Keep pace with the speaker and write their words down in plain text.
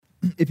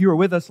If you were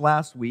with us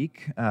last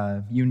week,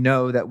 you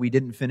know that we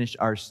didn't finish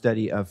our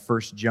study of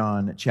 1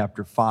 John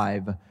chapter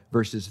 5,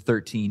 verses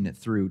 13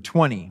 through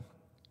 20.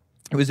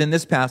 It was in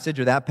this passage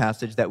or that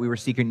passage that we were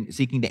seeking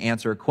to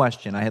answer a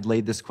question. I had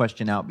laid this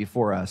question out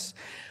before us.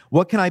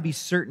 What can I be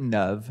certain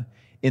of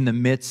in the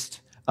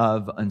midst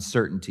of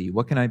uncertainty?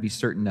 What can I be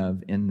certain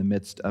of in the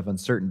midst of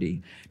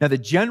uncertainty? Now, the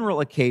general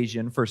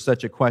occasion for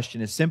such a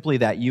question is simply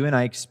that you and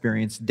I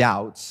experience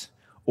doubts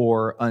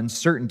or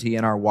uncertainty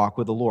in our walk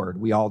with the Lord.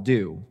 We all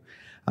do.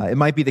 It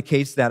might be the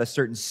case that a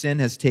certain sin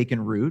has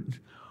taken root,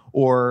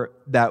 or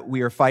that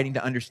we are fighting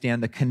to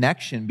understand the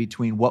connection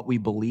between what we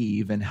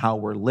believe and how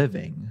we're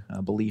living,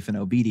 belief and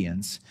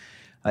obedience.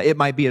 It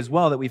might be as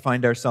well that we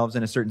find ourselves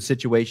in a certain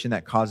situation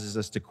that causes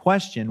us to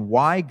question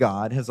why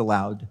God has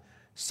allowed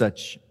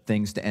such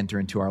things to enter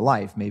into our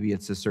life. Maybe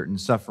it's a certain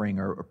suffering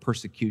or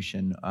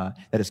persecution that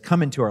has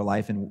come into our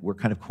life, and we're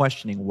kind of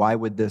questioning, why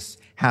would this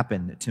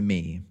happen to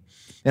me?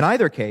 In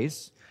either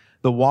case,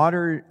 the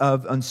water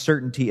of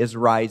uncertainty is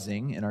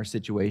rising in our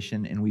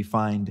situation, and we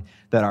find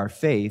that our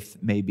faith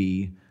may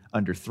be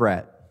under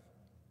threat.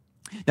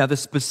 Now, the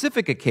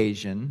specific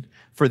occasion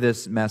for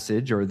this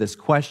message or this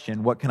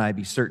question, what can I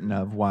be certain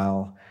of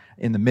while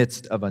in the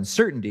midst of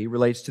uncertainty,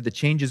 relates to the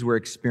changes we're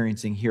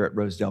experiencing here at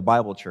Rosedale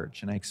Bible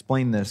Church. And I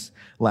explained this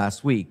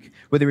last week.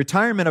 With the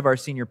retirement of our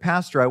senior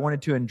pastor, I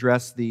wanted to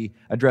address the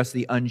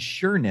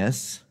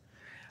unsureness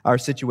our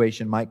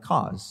situation might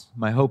cause.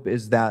 My hope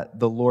is that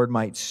the Lord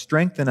might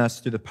strengthen us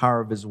through the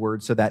power of His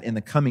Word so that in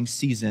the coming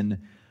season,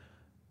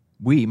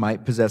 we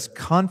might possess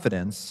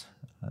confidence,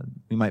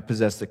 we might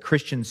possess the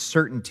Christian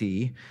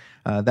certainty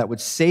that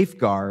would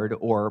safeguard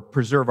or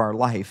preserve our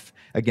life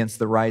against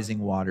the rising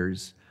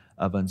waters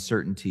of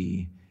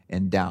uncertainty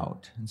and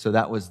doubt. And so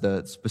that was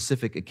the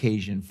specific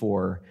occasion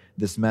for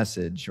this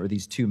message, or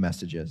these two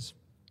messages.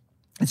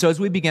 And so as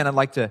we begin, I'd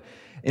like to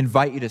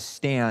invite you to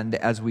stand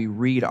as we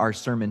read our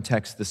sermon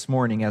text this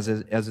morning. As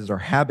is our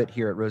habit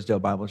here at Rosedale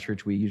Bible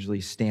Church, we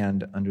usually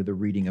stand under the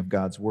reading of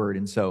God's Word.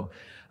 And so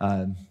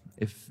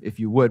if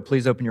you would,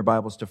 please open your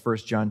Bibles to 1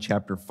 John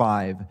chapter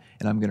 5,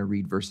 and I'm going to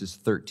read verses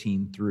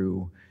 13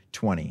 through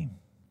 20.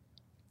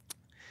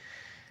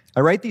 I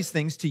write these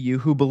things to you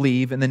who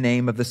believe in the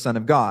name of the Son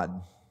of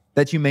God,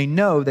 that you may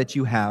know that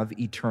you have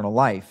eternal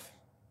life.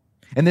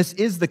 And this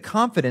is the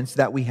confidence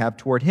that we have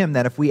toward Him,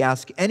 that if we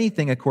ask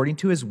anything according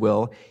to His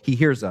will, He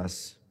hears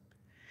us.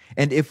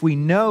 And if we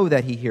know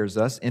that He hears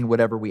us in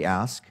whatever we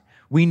ask,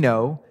 we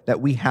know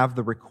that we have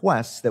the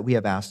requests that we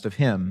have asked of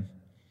Him.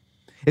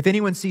 If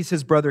anyone sees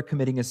his brother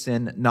committing a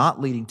sin not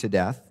leading to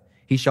death,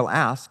 he shall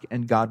ask,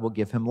 and God will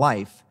give him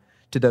life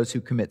to those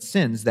who commit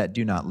sins that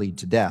do not lead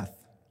to death.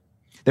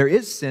 There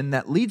is sin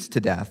that leads to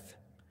death.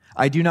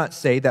 I do not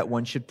say that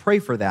one should pray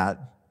for that.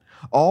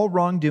 All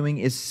wrongdoing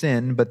is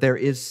sin, but there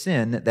is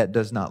sin that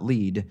does not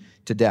lead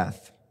to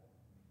death.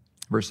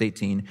 Verse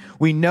 18,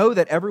 we know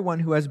that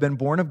everyone who has been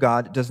born of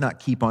God does not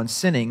keep on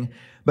sinning,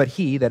 but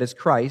he, that is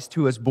Christ,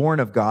 who is born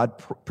of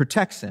God,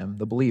 protects him,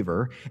 the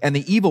believer, and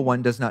the evil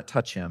one does not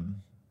touch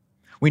him.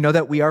 We know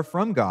that we are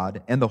from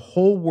God, and the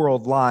whole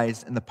world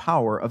lies in the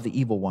power of the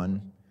evil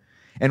one.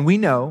 And we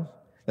know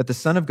that the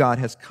Son of God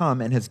has come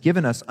and has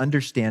given us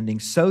understanding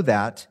so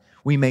that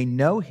we may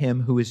know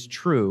Him who is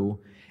true,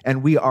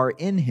 and we are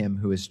in Him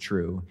who is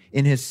true,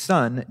 in His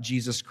Son,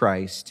 Jesus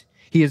Christ.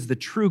 He is the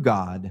true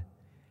God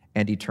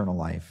and eternal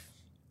life.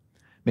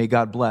 May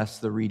God bless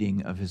the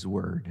reading of His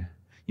Word.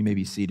 You may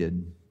be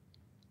seated.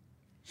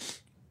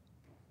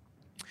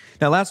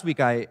 Now, last week,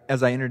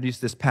 as I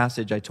introduced this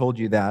passage, I told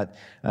you that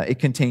it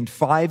contained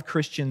 5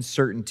 Christian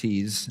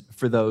certainties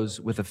for those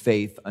with a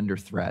faith under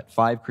threat.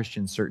 5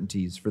 Christian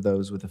certainties for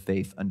those with a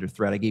faith under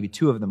threat. I gave you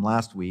 2 of them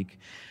last week.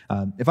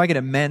 If I could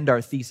amend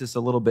our thesis a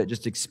little bit,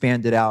 just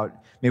expand it out,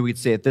 maybe we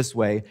could say it this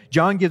way.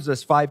 John gives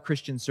us 5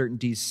 Christian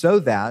certainties so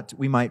that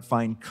we might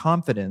find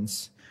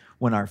confidence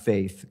when our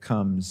faith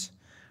comes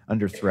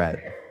under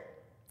threat.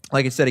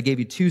 Like I said, I gave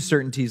you 2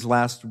 certainties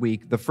last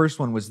week. The first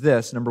one was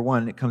this. Number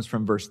 1, it comes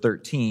from verse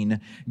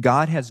 13.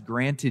 God has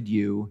granted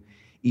you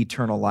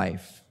eternal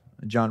life.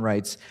 John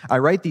writes, I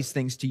write these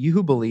things to you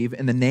who believe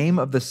in the name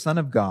of the Son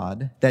of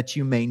God, that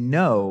you may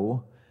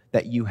know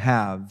that you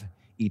have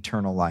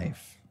eternal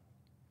life.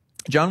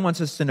 John wants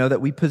us to know that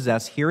we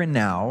possess here and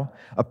now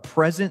a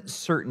present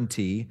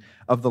certainty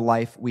of the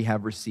life we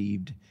have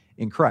received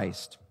in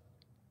Christ.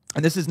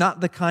 And this is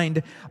not the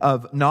kind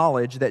of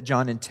knowledge that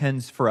John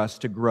intends for us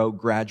to grow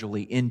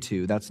gradually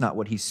into. That's not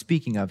what he's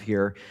speaking of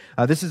here.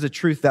 This is a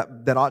truth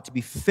that ought to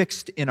be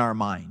fixed in our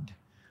mind.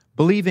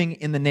 Believing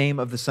in the name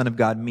of the Son of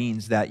God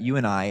means that you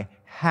and I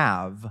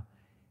have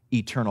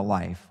eternal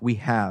life. We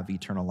have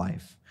eternal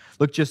life.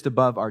 Look just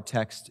above our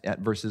text at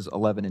verses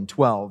 11 and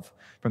 12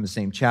 from the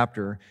same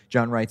chapter.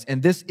 John writes,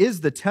 and this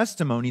is the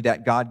testimony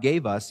that God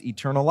gave us,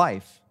 eternal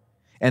life.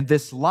 And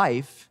this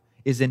life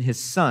is in His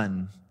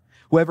Son.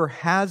 Whoever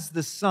has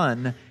the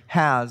Son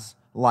has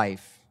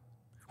life.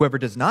 Whoever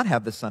does not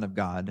have the Son of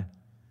God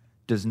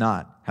does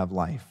not have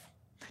life.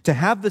 To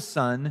have the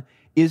Son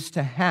is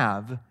to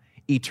have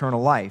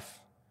eternal life.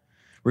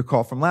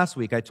 Recall from last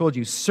week, I told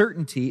you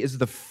certainty is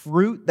the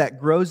fruit that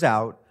grows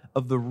out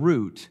of the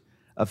root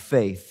of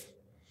faith.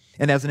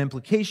 And as an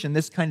implication,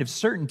 this kind of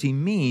certainty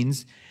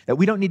means that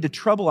we don't need to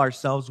trouble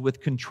ourselves with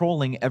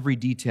controlling every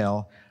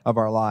detail of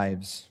our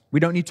lives.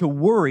 We don't need to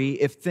worry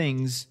if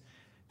things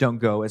don't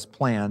go as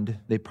planned.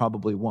 They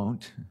probably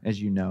won't,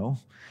 as you know.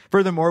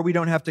 Furthermore, we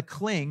don't have to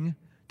cling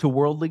to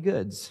worldly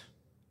goods.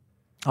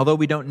 Although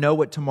we don't know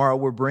what tomorrow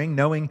will bring,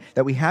 knowing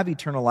that we have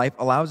eternal life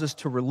allows us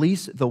to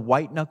release the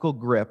white-knuckle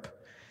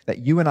grip that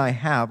you and I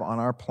have on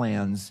our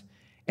plans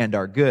and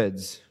our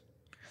goods.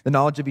 The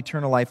knowledge of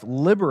eternal life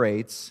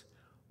liberates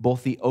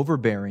both the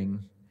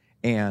overbearing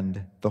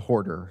and the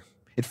hoarder.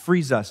 It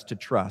frees us to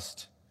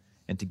trust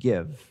and to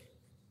give.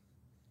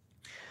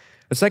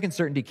 The second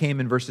certainty came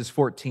in verses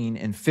 14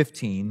 and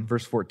 15.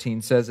 Verse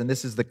 14 says, "And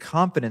this is the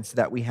confidence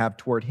that we have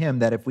toward him,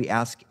 that if we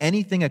ask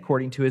anything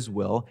according to his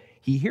will,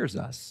 he hears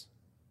us.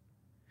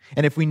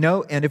 And if we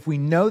know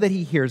that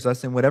he hears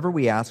us in whatever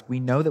we ask, we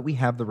know that we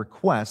have the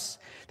requests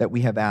that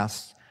we have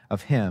asked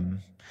of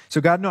him." So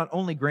God not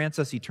only grants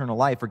us eternal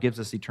life or gives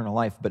us eternal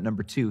life, but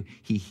number two,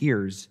 he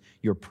hears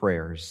your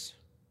prayers.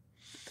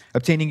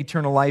 Obtaining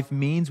eternal life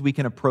means we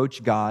can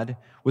approach God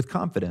with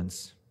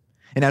confidence.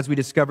 And as we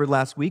discovered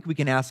last week, we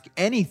can ask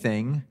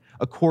anything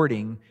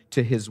according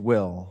to his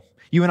will.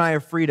 You and I are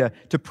free to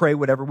pray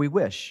whatever we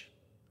wish.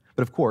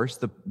 But of course,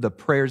 the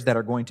prayers that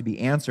are going to be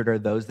answered are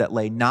those that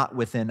lay not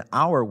within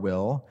our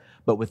will,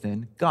 but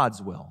within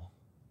God's will.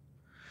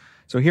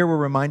 So here we're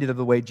reminded of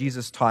the way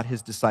Jesus taught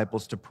his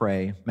disciples to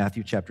pray.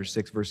 Matthew chapter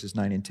 6, verses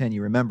 9 and 10.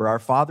 You remember, "Our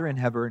Father in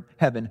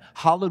heaven,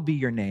 hallowed be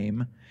your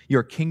name.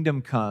 Your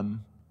kingdom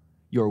come,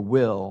 your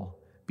will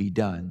be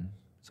done."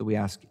 So we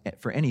ask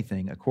for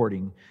anything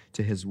according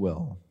to his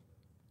will.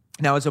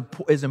 Now,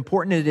 as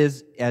important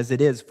as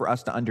it is for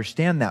us to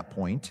understand that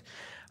point,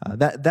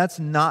 that's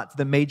not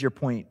the major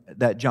point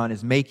that John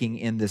is making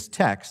in this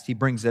text. He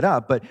brings it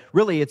up, but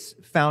really it's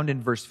found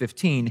in verse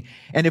 15.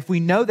 "And if we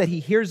know that he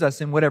hears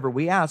us in whatever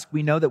we ask,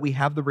 we know that we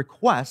have the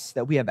requests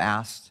that we have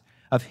asked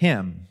of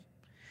him."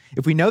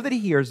 If we know that he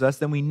hears us,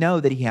 then we know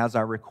that he has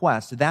our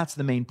requests. That's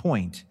the main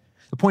point.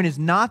 The point is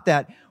not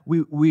that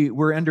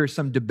we're under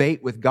some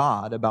debate with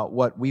God about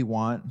what we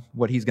want,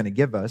 what he's going to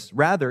give us.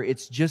 Rather,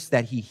 it's just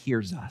that he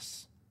hears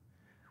us.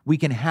 We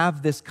can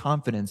have this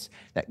confidence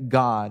that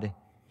God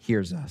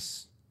hears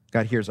us.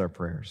 God hears our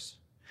prayers.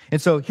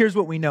 And so here's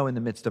what we know in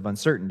the midst of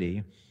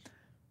uncertainty.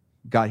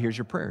 God hears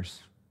your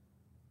prayers.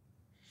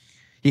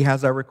 He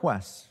has our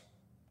requests.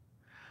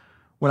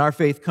 When our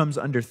faith comes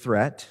under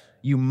threat,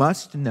 we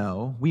must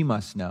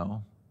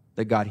know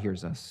that God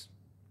hears us.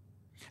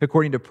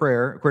 According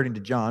to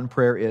John,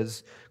 prayer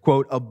is,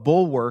 quote, "a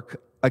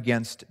bulwark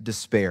against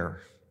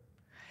despair."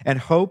 And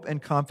hope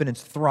and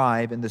confidence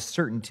thrive in the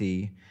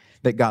certainty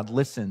that God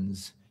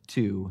listens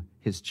to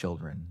his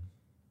children.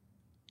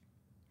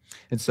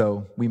 And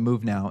so we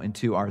move now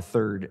into our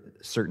third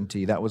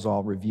certainty. That was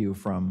all review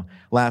from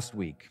last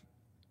week.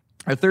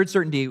 Our third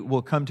certainty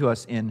will come to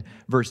us in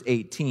verse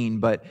 18,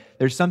 but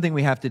there's something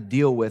we have to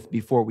deal with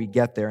before we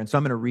get there. And so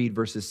I'm going to read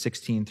verses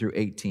 16 through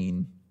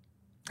 18.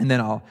 And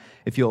then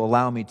if you'll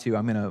allow me to,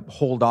 I'm going to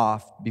hold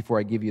off before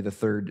I give you the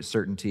third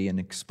certainty and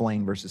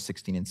explain verses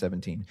 16 and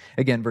 17.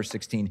 Again, verse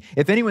 16.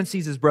 "If anyone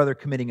sees his brother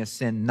committing a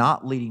sin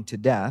not leading to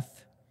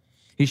death,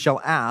 he shall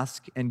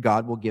ask, and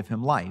God will give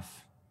him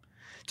life.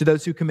 To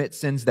those who commit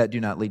sins that do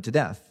not lead to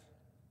death.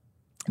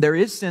 There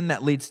is sin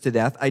that leads to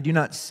death. I do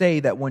not say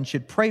that one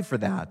should pray for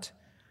that.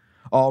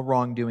 All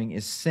wrongdoing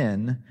is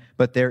sin,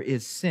 but there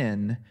is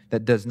sin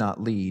that does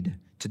not lead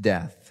to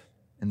death."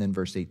 And then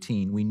verse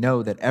 18, "We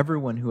know that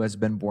everyone who has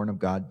been born of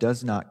God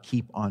does not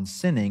keep on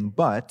sinning,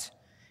 but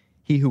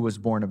he who was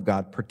born of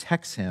God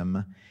protects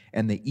him,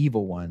 and the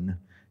evil one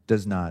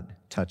does not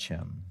touch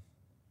him."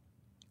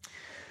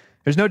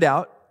 There's no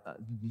doubt,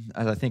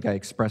 as I think I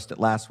expressed it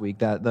last week,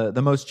 that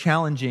the most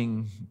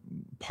challenging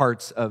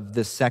parts of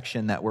this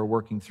section that we're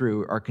working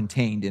through are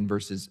contained in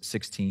verses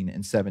 16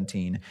 and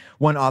 17.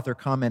 One author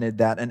commented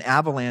that an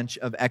avalanche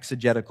of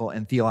exegetical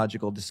and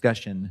theological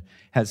discussion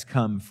has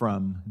come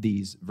from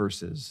these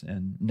verses,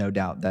 and no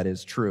doubt that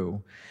is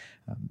true.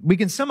 We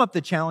can sum up the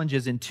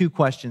challenges in two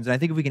questions, and I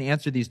think if we can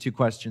answer these two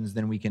questions,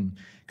 then we can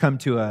come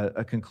to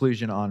a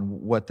conclusion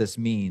on what this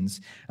means.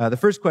 The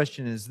first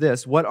question is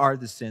this: what are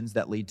the sins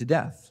that lead to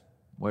death?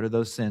 What are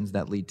those sins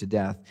that lead to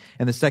death?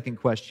 And the second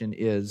question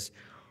is,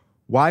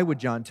 why would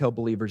John tell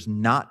believers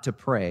not to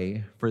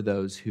pray for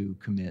those who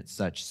commit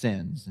such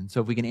sins? And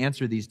so if we can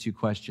answer these two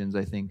questions,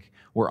 I think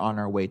we're on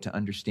our way to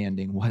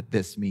understanding what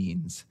this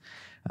means.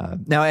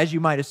 Now, as you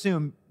might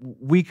assume,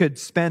 we could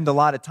spend a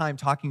lot of time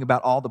talking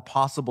about all the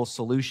possible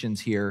solutions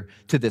here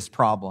to this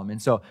problem.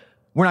 And so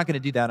we're not going to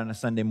do that on a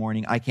Sunday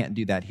morning. I can't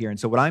do that here. And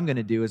so what I'm going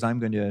to do is I'm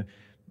going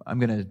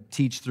to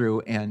teach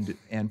through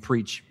and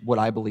preach what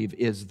I believe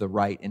is the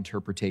right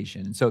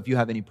interpretation. And so if you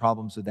have any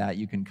problems with that,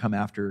 you can come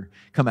after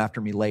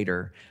me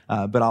later.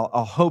 But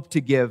I'll hope to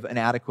give an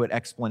adequate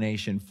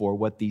explanation for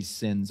what these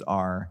sins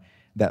are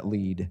that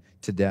lead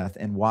to death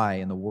and why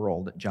in the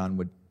world John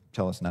would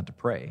tell us not to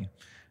pray.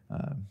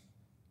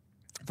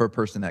 for a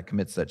person that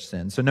commits such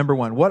sin. So number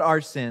one, what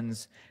are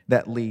sins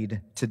that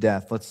lead to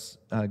death? Let's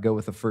go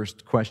with the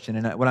first question.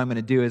 And what I'm going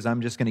to do is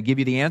I'm just going to give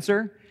you the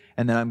answer,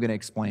 and then I'm going to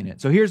explain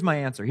it. So here's my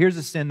answer. Here's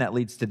a sin that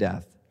leads to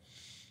death.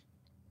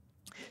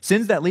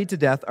 Sins that lead to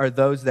death are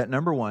those that,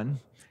 number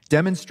one,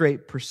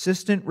 demonstrate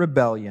persistent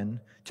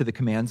rebellion to the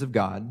commands of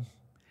God,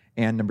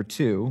 and number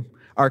two,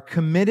 are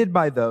committed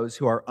by those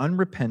who are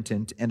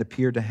unrepentant and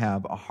appear to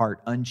have a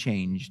heart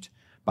unchanged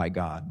by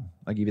God.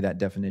 I'll give you that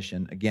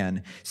definition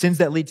again. Sins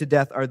that lead to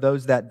death are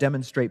those that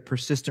demonstrate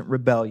persistent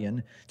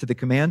rebellion to the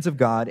commands of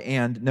God,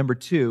 and number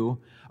two,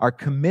 are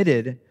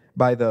committed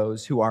by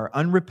those who are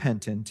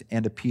unrepentant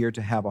and appear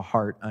to have a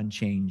heart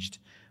unchanged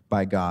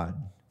by God.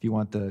 If you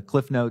want the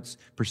Cliff Notes,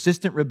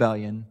 persistent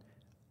rebellion,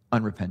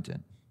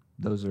 unrepentant.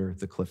 Those are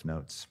the Cliff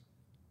Notes.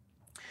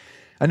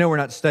 I know we're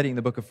not studying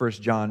the book of 1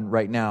 John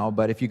right now,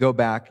 but if you go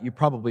back, you're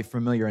probably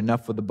familiar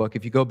enough with the book.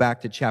 If you go back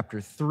to chapter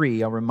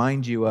 3, I'll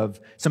remind you of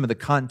some of the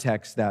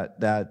context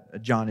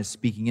that John is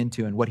speaking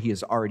into and what he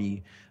has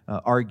already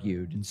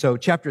argued. And so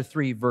chapter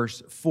 3,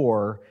 verse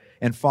 4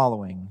 and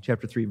following,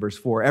 chapter 3, verse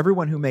 4,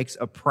 everyone who makes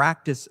a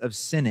practice of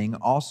sinning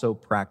also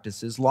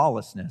practices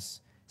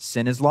lawlessness.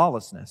 Sin is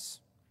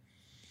lawlessness.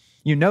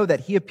 You know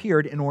that he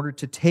appeared in order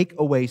to take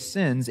away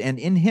sins, and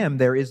in him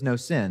there is no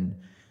sin.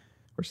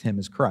 Of course, him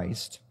is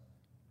Christ.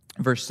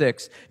 Verse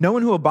 6, no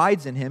one who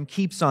abides in him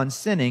keeps on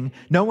sinning.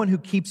 No one who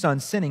keeps on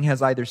sinning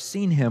has either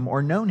seen him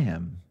or known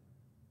him.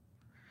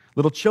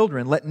 Little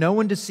children, let no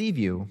one deceive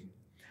you.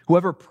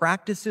 Whoever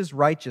practices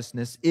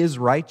righteousness is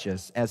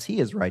righteous as he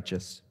is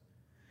righteous.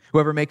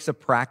 Whoever makes a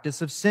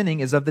practice of sinning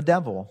is of the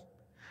devil,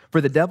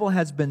 for the devil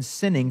has been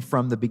sinning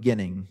from the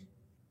beginning.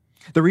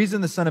 The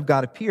reason the Son of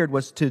God appeared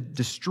was to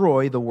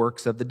destroy the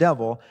works of the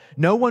devil.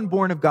 No one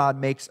born of God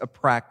makes a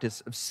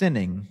practice of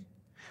sinning,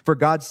 for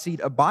God's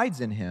seed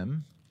abides in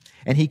him,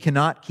 and he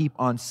cannot keep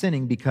on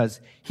sinning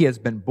because he has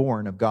been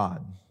born of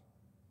God.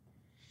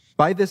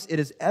 By this it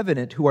is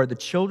evident who are the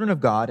children of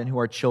God and who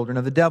are children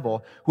of the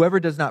devil. Whoever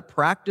does not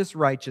practice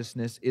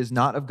righteousness is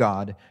not of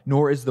God,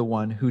 nor is the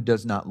one who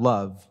does not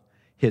love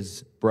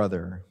his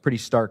brother. Pretty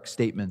stark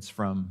statements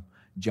from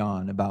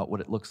John about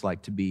what it looks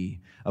like to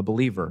be a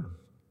believer.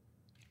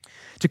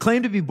 To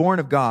claim to be born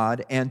of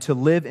God and to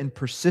live in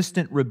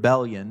persistent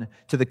rebellion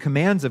to the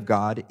commands of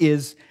God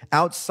is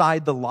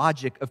outside the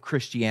logic of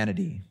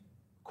Christianity,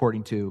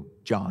 according to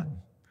John.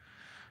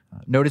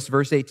 Notice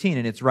verse 18,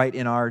 and it's right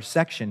in our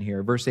section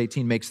here. Verse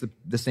 18 makes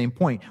the same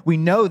point. We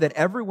know that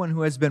everyone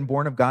who has been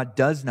born of God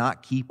does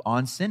not keep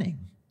on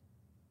sinning.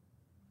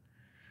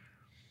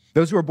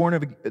 Those who are born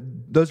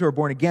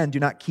again do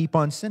not keep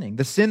on sinning.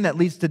 The sin that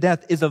leads to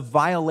death is a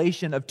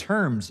violation of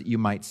terms, you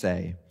might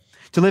say.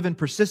 To live in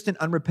persistent,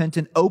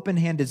 unrepentant,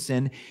 open-handed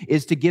sin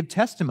is to give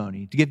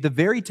testimony, to give the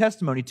very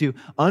testimony to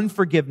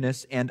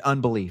unforgiveness and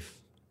unbelief.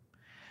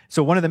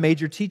 So one of the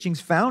major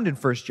teachings found in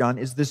 1 John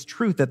is this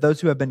truth that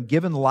those who have been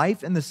given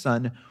life in the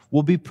Son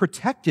will be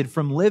protected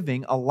from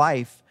living a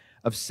life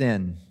of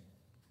sin.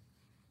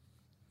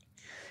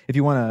 If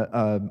you want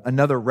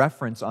another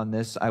reference on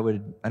this, I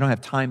don't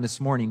have time this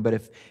morning, but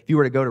if you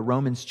were to go to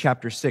Romans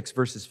chapter 6,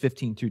 verses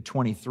 15 through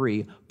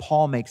 23,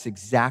 Paul makes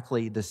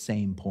exactly the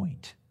same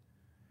point.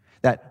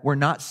 That we're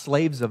not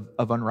slaves of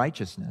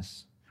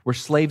unrighteousness. We're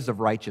slaves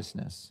of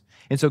righteousness.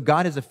 And so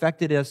God has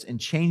affected us and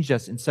changed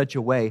us in such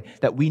a way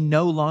that we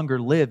no longer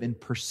live in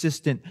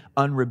persistent,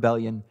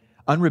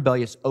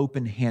 unrebellious,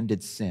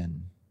 open-handed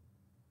sin.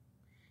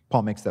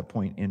 Paul makes that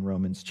point in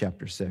Romans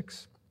chapter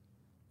 6.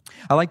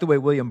 I like the way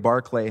William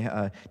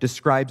Barclay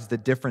describes the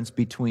difference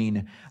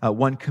between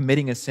one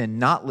committing a sin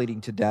not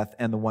leading to death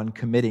and the one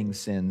committing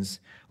sins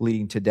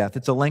leading to death.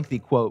 It's a lengthy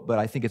quote, but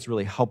I think it's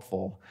really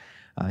helpful.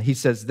 He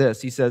says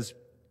this, he says,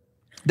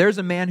 "There's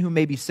a man who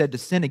may be said to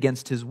sin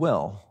against his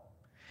will.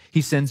 He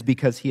sins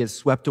because he is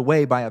swept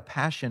away by a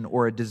passion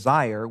or a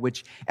desire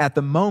which at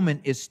the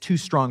moment is too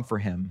strong for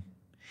him.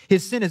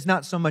 His sin is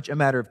not so much a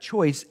matter of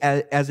choice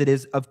as it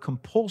is of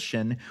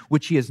compulsion,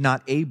 which he is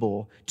not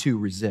able to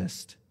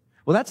resist."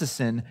 Well, that's a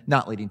sin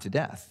not leading to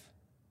death.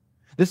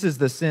 This is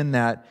the sin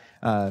that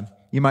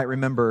you might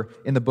remember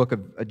in the book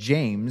of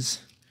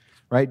James,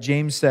 right?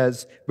 James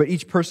says, "But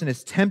each person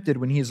is tempted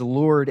when he is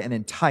lured and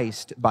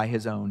enticed by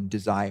his own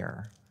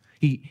desire."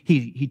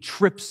 He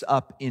trips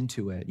up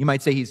into it. You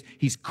might say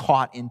he's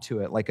caught into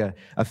it like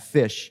a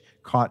fish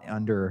caught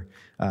under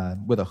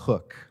with a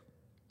hook.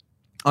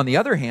 On the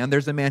other hand,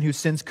 there's a man who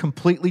sins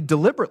completely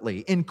deliberately,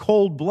 in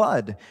cold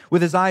blood,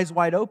 with his eyes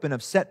wide open,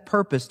 of set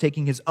purpose,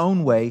 taking his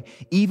own way,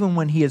 even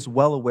when he is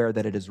well aware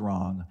that it is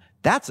wrong.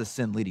 That's a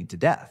sin leading to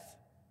death.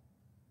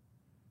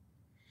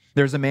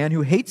 There's a man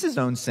who hates his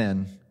own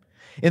sin.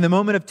 In the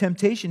moment of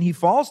temptation, he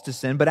falls to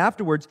sin, but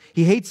afterwards,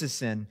 he hates his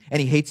sin, and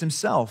he hates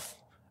himself.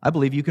 I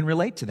believe you can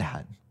relate to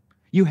that.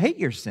 You hate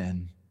your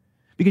sin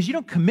because you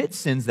don't commit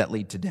sins that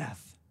lead to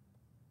death.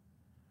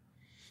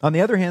 On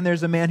the other hand,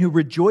 there's a man who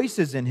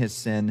rejoices in his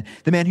sin,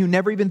 the man who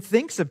never even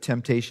thinks of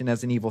temptation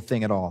as an evil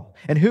thing at all,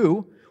 and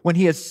who, when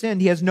he has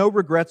sinned, he has no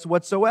regrets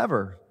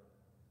whatsoever.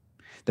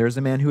 There is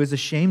a man who is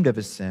ashamed of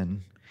his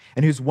sin,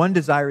 and whose one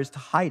desire is to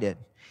hide it.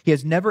 He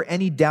has never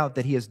any doubt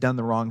that he has done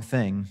the wrong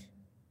thing.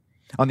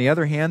 On the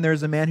other hand, there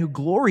is a man who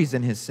glories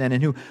in his sin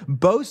and who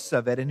boasts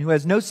of it and who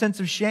has no sense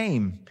of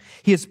shame.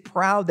 He is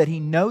proud that he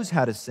knows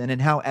how to sin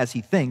and how, as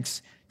he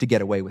thinks, to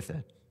get away with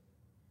it.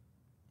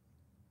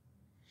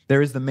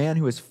 There is the man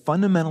who is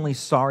fundamentally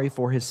sorry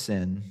for his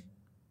sin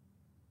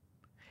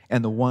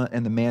and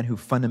the man who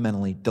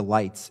fundamentally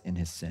delights in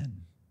his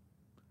sin.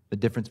 The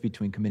difference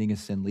between committing a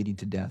sin leading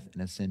to death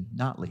and a sin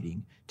not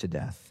leading to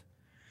death.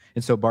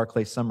 And so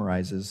Barclay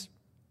summarizes,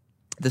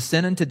 the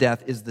sin unto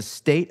death is the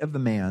state of the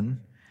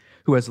man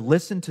who has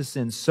listened to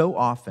sin so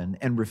often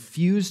and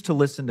refused to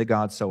listen to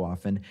God so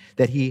often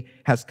that he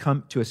has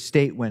come to a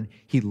state when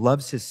he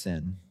loves his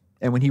sin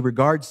and when he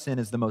regards sin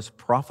as the most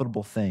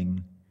profitable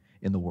thing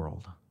in the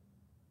world.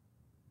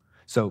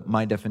 So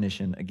my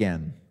definition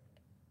again,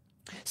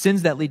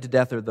 sins that lead to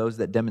death are those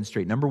that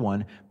demonstrate, number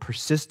one,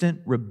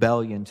 persistent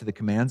rebellion to the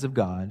commands of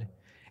God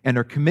and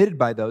are committed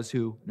by those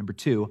who, number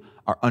two,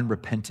 are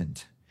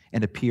unrepentant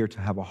and appear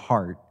to have a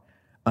heart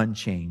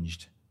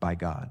unchanged by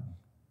God.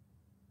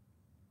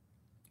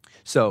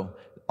 So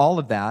all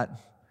of that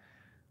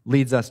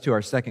leads us to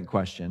our second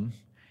question.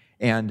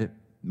 And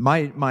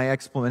my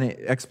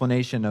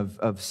explanation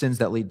of sins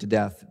that lead to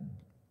death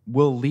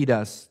will lead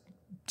us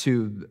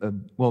to,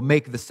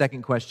 make the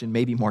second question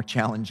maybe more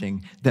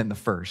challenging than the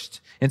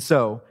first. And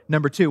so,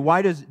 number two,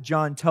 why does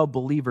John tell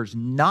believers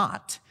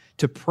not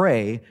to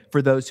pray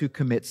for those who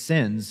commit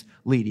sins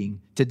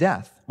leading to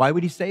death? Why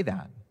would he say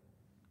that?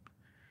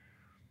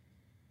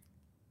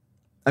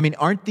 I mean,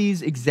 aren't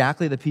these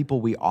exactly the people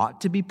we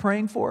ought to be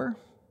praying for?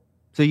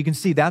 So you can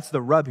see that's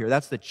the rub here.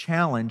 That's the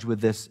challenge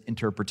with this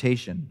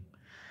interpretation.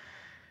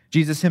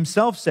 Jesus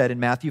himself said in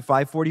Matthew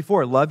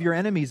 5:44, love your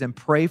enemies and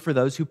pray for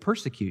those who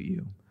persecute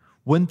you.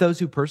 Wouldn't those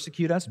who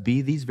persecute us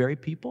be these very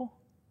people?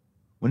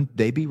 Wouldn't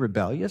they be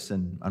rebellious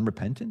and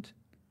unrepentant?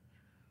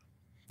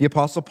 The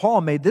Apostle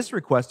Paul made this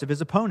request of his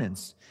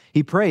opponents.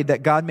 He prayed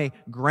that God may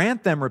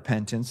grant them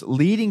repentance,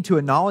 leading to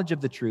a knowledge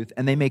of the truth,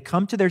 and they may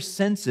come to their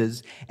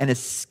senses and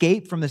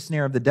escape from the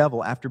snare of the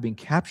devil after being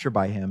captured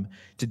by him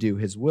to do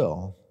his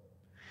will.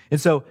 And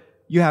so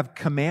you have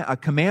a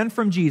command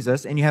from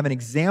Jesus, and you have an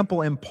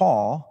example in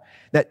Paul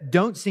that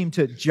don't seem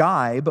to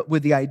jibe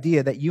with the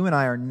idea that you and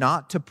I are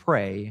not to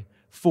pray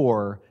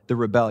for the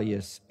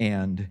rebellious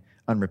and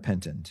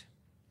unrepentant.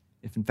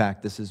 If in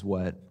fact this is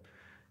what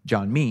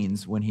John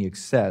means when he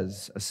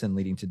says a sin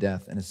leading to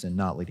death and a sin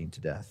not leading to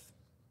death.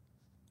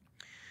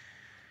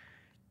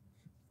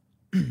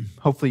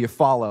 Hopefully you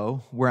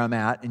follow where I'm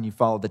at and you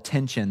follow the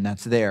tension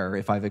that's there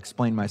if I've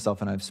explained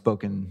myself and I've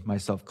spoken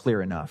myself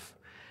clear enough.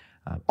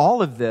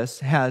 All of this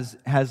has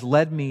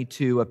led me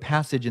to a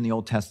passage in the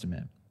Old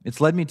Testament. It's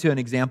led me to an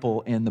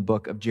example in the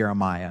book of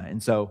Jeremiah.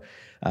 And so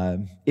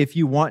if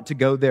you want to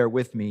go there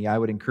with me, I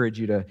would encourage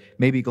you to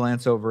maybe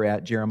glance over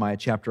at Jeremiah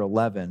chapter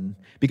 11,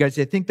 because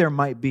I think there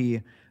might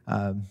be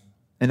an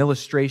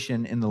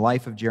illustration in the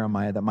life of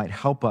Jeremiah that might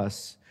help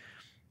us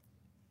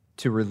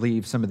to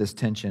relieve some of this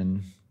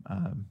tension,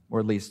 or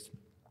at least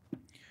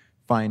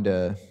find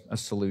a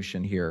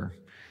solution here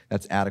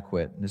that's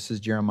adequate. This is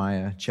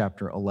Jeremiah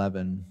chapter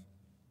 11.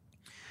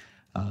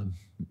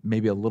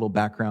 Maybe a little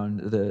background.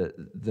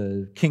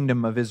 The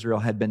kingdom of Israel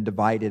had been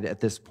divided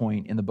at this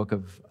point in the book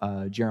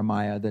of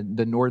Jeremiah.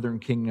 The northern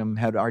kingdom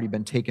had already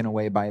been taken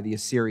away by the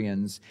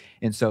Assyrians.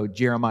 And so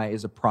Jeremiah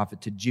is a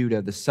prophet to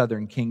Judah, the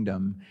southern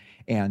kingdom.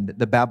 And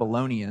the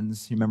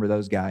Babylonians, you remember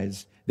those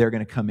guys, they're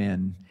going to come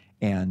in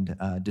and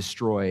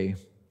destroy,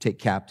 take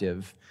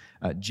captive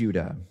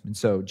Judah. And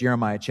so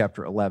Jeremiah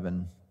chapter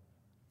 11.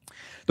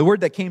 The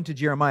word that came to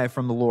Jeremiah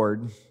from the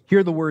Lord,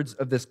 hear the words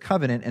of this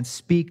covenant and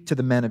speak to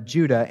the men of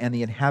Judah and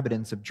the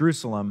inhabitants of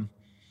Jerusalem.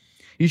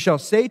 You shall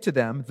say to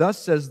them,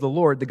 thus says the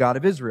Lord, the God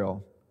of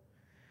Israel,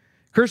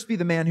 cursed be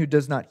the man who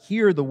does not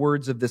hear the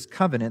words of this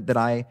covenant that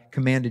I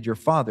commanded your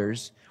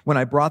fathers when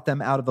I brought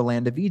them out of the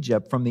land of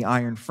Egypt from the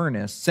iron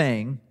furnace,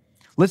 saying,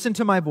 listen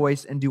to my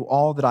voice and do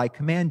all that I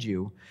command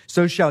you.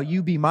 So shall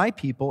you be my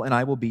people and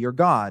I will be your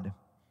God.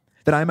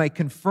 That I might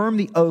confirm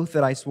the oath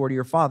that I swore to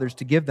your fathers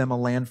to give them a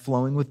land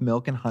flowing with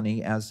milk and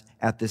honey as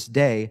at this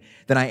day.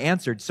 Then I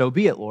answered, so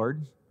be it,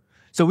 Lord.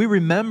 So we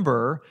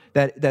remember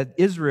that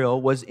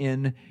Israel was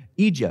in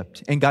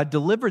Egypt and God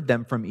delivered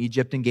them from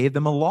Egypt and gave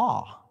them a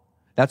law.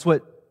 That's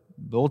what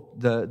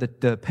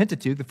the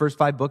Pentateuch, the first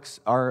 5 books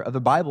of the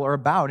Bible are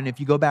about. And if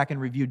you go back and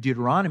review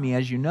Deuteronomy,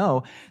 as you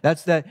know,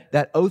 that's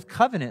that oath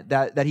covenant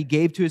that he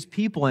gave to his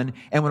people. And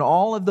when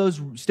all of those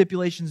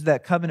stipulations of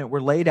that covenant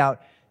were laid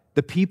out,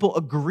 the people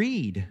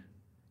agreed.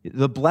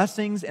 The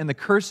blessings and the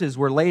curses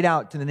were laid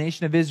out to the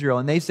nation of Israel,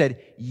 and they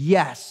said,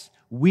 yes,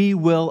 we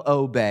will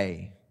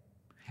obey.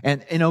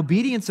 And in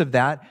obedience of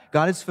that,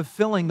 God is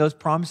fulfilling those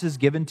promises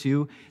given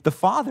to the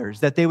fathers,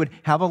 that they would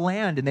have a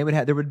land and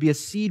there would be a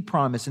seed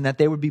promise and that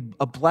they would be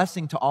a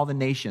blessing to all the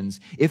nations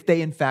if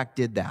they in fact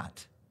did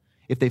that,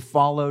 if they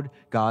followed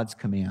God's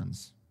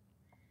commands.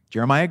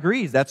 Jeremiah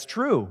agrees, that's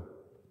true.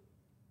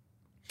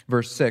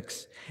 Verse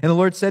 6, and the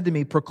Lord said to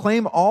me,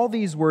 proclaim all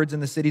these words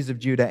in the cities of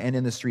Judah and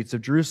in the streets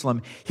of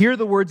Jerusalem. Hear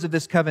the words of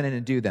this covenant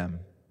and do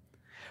them.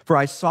 For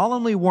I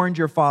solemnly warned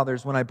your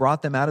fathers when I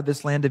brought them out of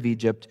this land of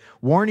Egypt,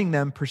 warning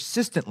them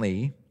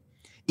persistently,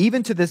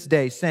 even to this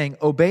day, saying,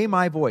 obey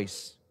my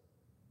voice.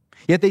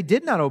 Yet they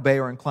did not obey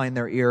or incline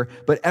their ear,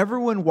 but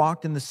everyone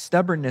walked in the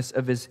stubbornness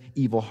of his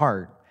evil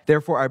heart.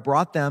 Therefore I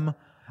brought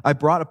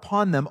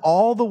upon them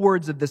all the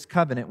words of this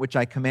covenant which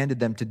I commanded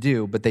them to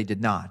do, but they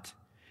did not.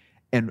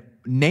 And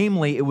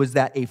namely, it was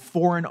that a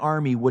foreign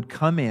army would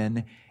come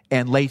in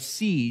and lay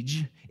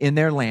siege in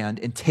their land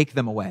and take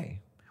them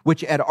away,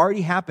 which had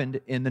already happened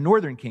in the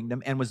northern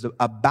kingdom and was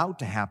about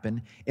to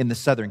happen in the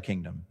southern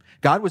kingdom.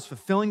 God was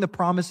fulfilling the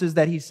promises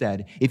that he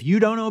said, if you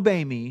don't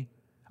obey me,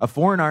 a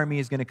foreign army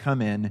is going to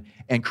come in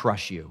and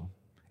crush you.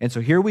 And so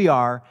here we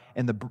are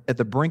at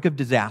the brink of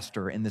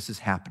disaster, and this is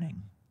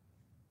happening.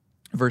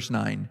 Verse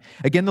 9,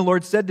 again the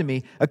Lord said to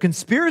me, a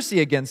conspiracy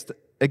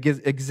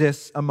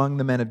exists among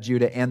the men of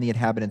Judah and the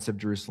inhabitants of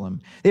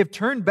Jerusalem. They have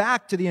turned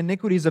back to the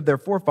iniquities of their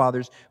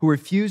forefathers who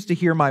refused to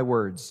hear my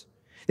words.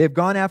 They have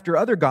gone after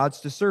other gods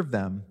to serve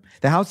them.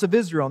 The house of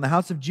Israel and the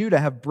house of Judah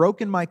have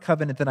broken my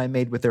covenant that I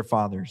made with their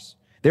fathers.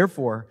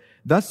 Therefore,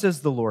 thus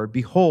says the Lord,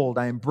 behold,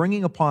 I am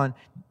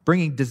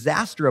bringing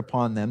disaster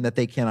upon them that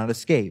they cannot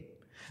escape.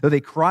 Though they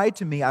cry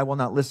to me, I will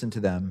not listen to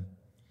them.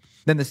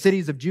 Then the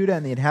cities of Judah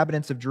and the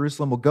inhabitants of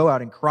Jerusalem will go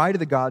out and cry to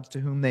the gods to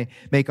whom they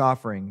make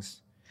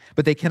offerings.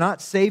 But they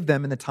cannot save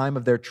them in the time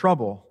of their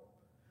trouble.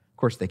 Of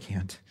course they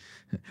can't.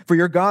 For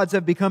your gods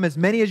have become as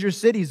many as your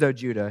cities, O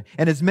Judah,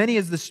 and as many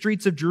as the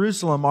streets of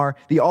Jerusalem are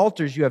the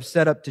altars you have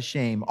set up to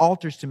shame,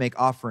 altars to make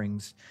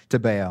offerings to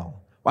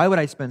Baal. Why would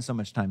I spend so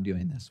much time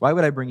doing this? Why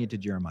would I bring you to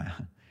Jeremiah?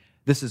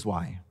 This is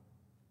why.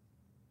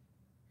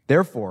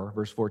 Therefore,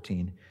 verse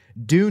 14,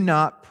 do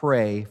not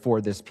pray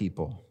for this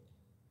people,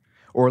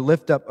 or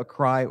lift up a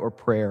cry or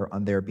prayer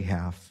on their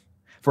behalf,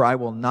 for I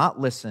will not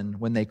listen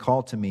when they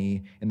call to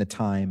me in the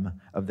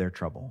time of their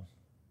trouble.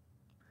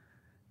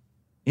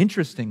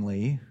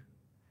 Interestingly,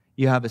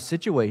 you have a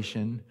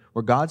situation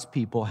where God's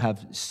people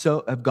have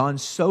gone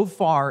so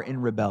far in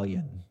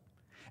rebellion.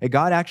 And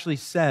God actually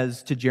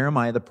says to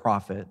Jeremiah the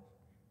prophet,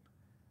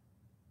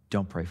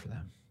 don't pray for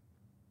them.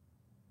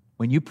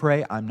 When you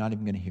pray, I'm not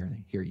even going to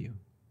hear you.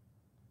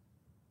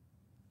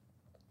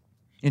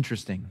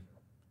 Interesting.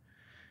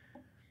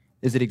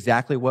 Is it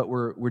exactly what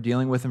we're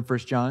dealing with in 1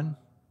 John?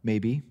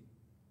 Maybe.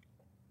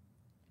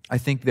 I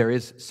think there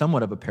is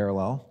somewhat of a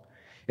parallel.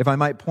 If I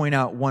might point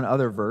out one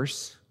other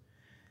verse,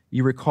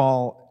 you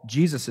recall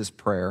Jesus'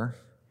 prayer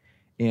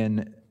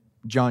in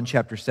John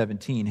chapter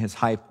 17, his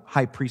high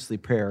priestly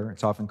prayer.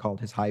 It's often called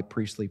his high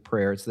priestly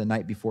prayer. It's the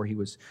night before he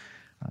was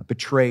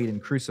betrayed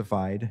and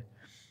crucified.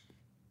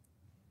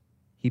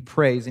 He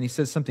prays and he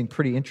says something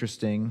pretty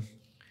interesting.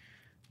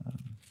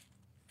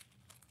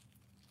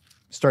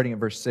 Starting at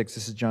verse 6,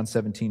 this is John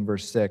 17,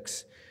 verse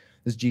 6.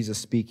 This is Jesus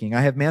speaking.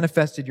 I have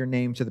manifested your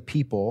name to the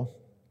people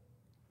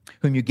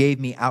whom you gave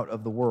me out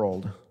of the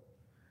world.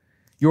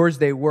 Yours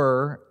they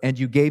were, and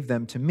you gave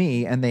them to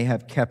me, and they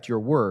have kept your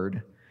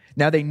word.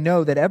 Now they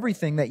know that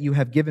everything that you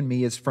have given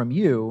me is from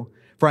you,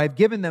 for I have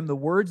given them the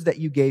words that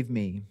you gave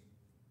me.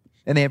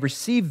 And they have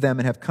received them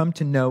and have come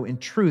to know in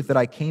truth that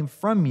I came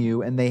from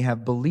you, and they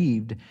have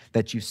believed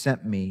that you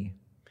sent me.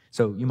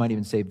 So you might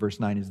even say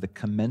verse 9 is the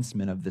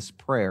commencement of this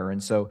prayer.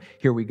 And so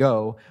here we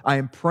go. I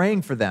am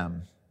praying for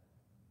them.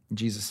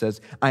 Jesus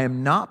says, I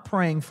am not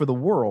praying for the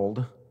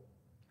world,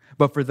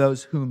 but for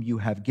those whom you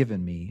have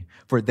given me,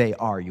 for they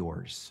are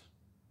yours.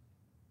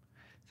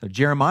 So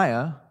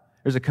Jeremiah,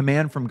 there's a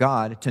command from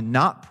God to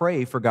not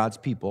pray for God's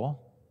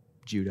people,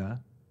 Judah.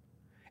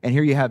 And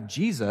here you have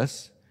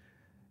Jesus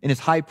in his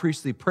high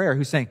priestly prayer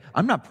who's saying,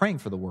 I'm not praying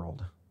for the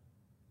world.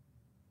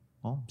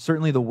 Well,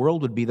 certainly the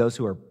world would be those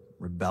who are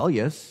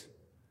rebellious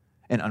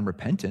and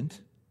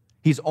unrepentant.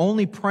 He's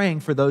only praying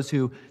for those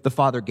who the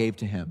Father gave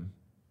to him,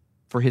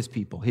 for his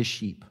people, his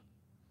sheep,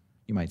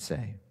 you might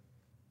say.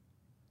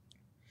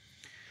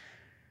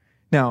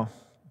 Now,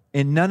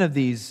 in none of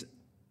these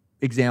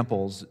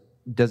examples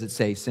does it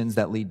say sins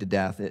that lead to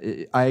death.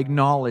 I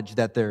acknowledge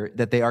that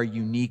they are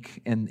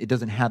unique and it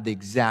doesn't have the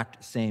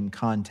exact same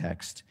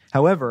context.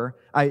 However,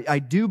 I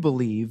do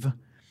believe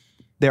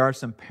there are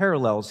some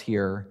parallels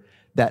here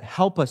that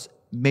help us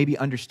maybe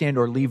understand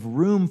or leave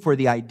room for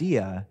the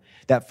idea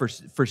that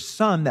for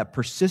some that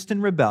persist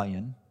in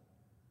rebellion,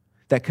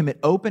 that commit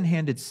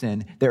open-handed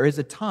sin, there is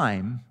a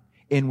time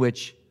in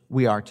which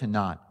we are to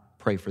not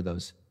pray for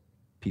those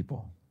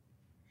people.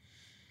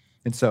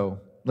 And so,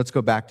 let's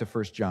go back to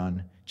 1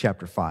 John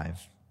chapter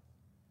 5.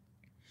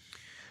 I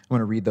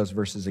want to read those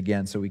verses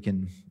again so we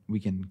can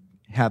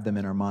have them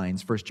in our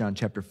minds. 1 John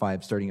chapter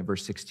 5, starting at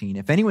verse 16.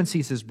 If anyone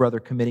sees his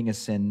brother committing a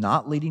sin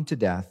not leading to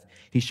death,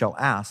 he shall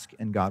ask,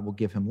 and God will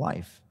give him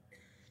life.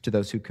 To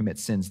those who commit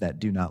sins that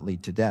do not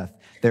lead to death.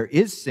 There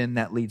is sin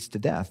that leads to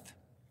death.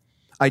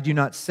 I do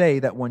not say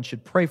that one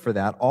should pray for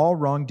that. All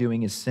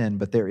wrongdoing is sin,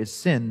 but there is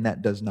sin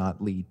that does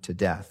not lead to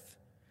death.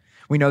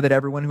 We know that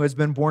everyone who has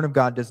been born of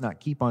God does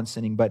not keep on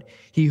sinning, but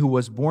he who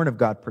was born of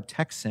God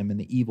protects him, and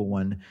the evil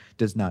one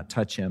does not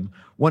touch him.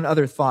 One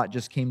other thought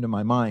just came to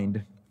my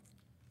mind.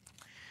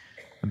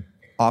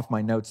 off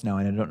my notes now,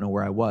 and I don't know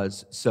where I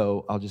was,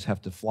 so I'll just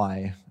have to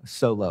fly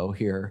solo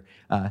here.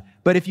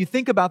 But if you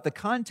think about the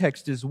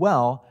context as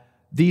well,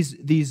 these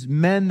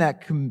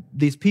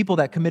people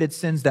that committed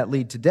sins that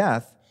lead to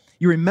death,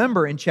 you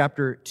remember in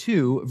chapter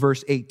 2,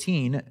 verse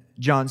 18,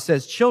 John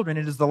says, "Children,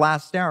 it is the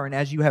last hour, and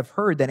as you have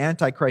heard that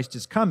Antichrist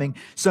is coming,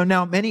 so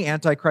now many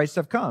Antichrists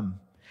have come.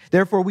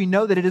 Therefore we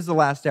know that it is the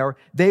last hour.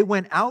 They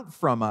went out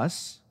from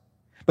us,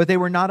 but they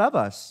were not of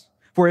us.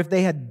 For if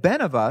they had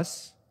been of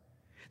us,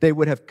 they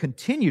would have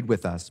continued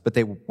with us, but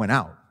they went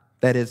out."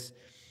 That is,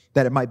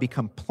 that it might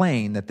become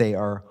plain that they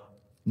are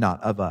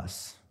not of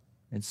us.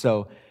 And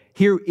so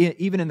here,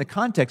 even in the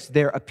context,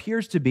 there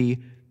appears to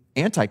be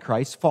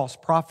antichrists, false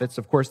prophets,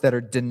 of course, that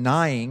are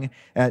denying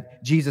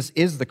that Jesus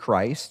is the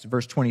Christ.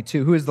 Verse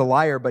 22, "Who is the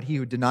liar but he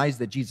who denies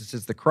that Jesus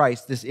is the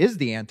Christ? This is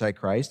the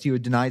Antichrist, he who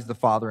denies the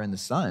Father and the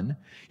Son."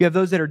 You have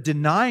those that are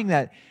denying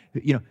that,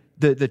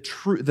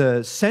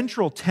 the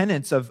central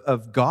tenets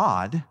of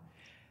God.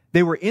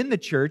 They were in the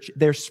church,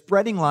 they're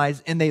spreading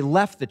lies, and they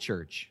left the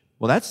church.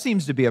 Well, that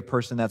seems to be a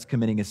person that's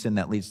committing a sin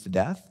that leads to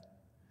death.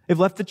 They've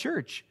left the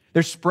church.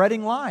 They're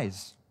spreading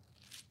lies.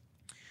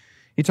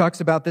 He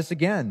talks about this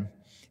again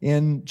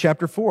in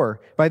chapter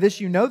 4. "By this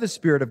you know the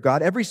Spirit of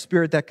God. Every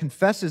spirit that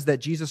confesses that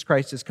Jesus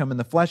Christ has come in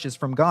the flesh is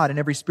from God, and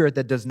every spirit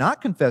that does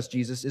not confess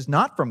Jesus is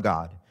not from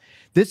God.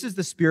 This is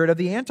the spirit of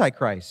the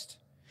Antichrist,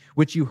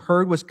 which you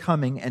heard was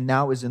coming and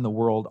now is in the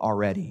world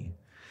already."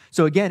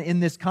 So again,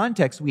 in this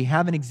context, we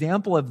have an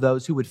example of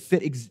those who would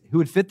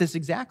fit this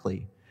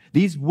exactly.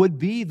 These would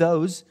be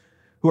those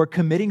who are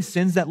committing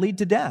sins that lead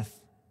to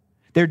death.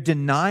 They're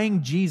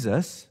denying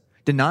Jesus,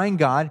 denying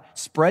God,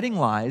 spreading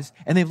lies,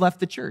 and they've left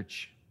the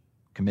church,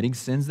 committing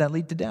sins that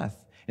lead to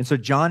death. And so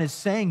John is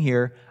saying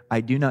here, "I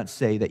do not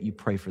say that you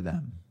pray for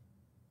them."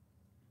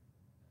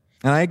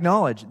 And I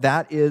acknowledge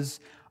that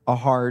is a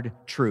hard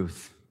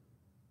truth.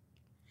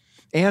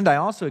 And I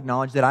also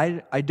acknowledge that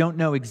I don't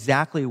know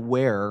exactly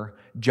where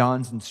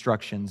John's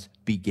instructions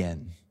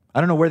begin.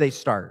 I don't know where they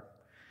start.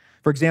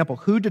 For example,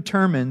 who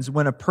determines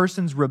when a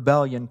person's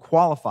rebellion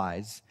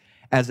qualifies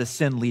as a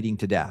sin leading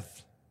to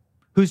death?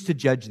 Who's to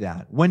judge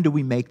that? When do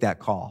we make that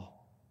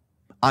call?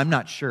 I'm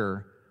not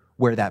sure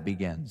where that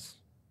begins.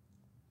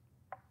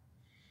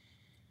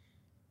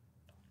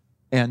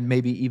 And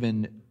maybe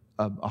even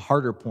a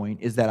harder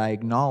point is that I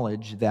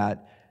acknowledge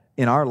that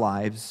in our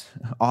lives,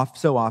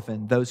 so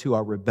often, those who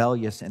are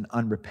rebellious and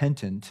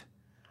unrepentant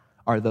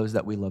are those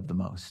that we love the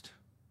most.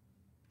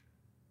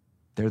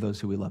 They're those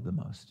who we love the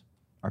most.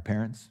 Our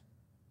parents,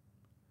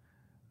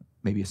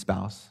 maybe a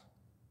spouse,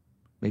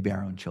 maybe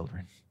our own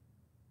children.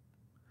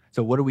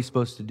 So what are we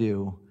supposed to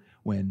do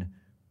when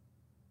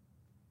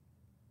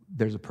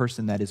there's a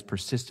person that is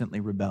persistently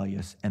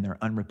rebellious and they're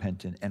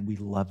unrepentant and we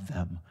love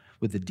them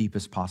with the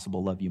deepest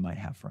possible love you might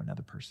have for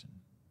another person?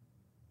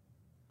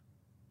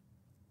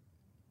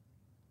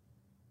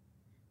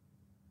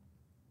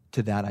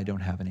 To that, I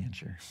don't have an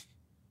answer.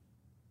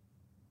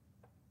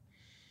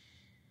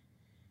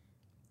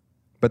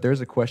 But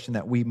there's a question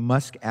that we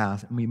must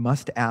ask,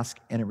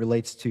 and it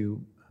relates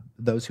to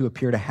those who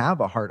appear to have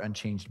a heart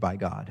unchanged by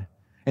God.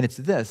 And it's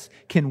this: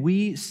 can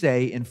we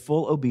say in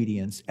full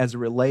obedience, as it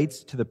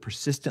relates to the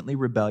persistently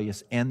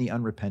rebellious and the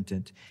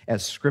unrepentant,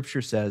 as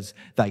Scripture says,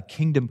 "Thy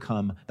kingdom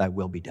come, thy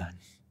will be done"?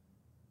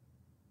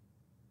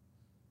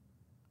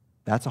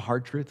 That's a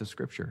hard truth of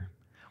Scripture.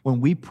 When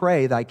we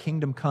pray, "Thy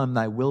kingdom come,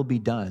 thy will be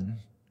done,"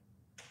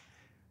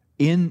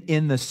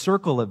 in the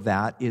circle of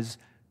that is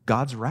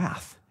God's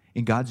wrath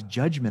and God's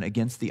judgment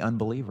against the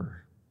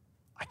unbeliever.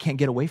 I can't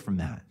get away from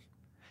that.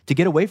 To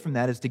get away from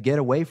that is to get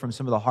away from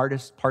some of the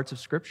hardest parts of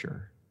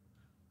Scripture.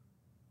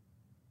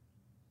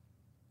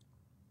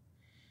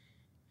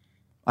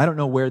 I don't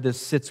know where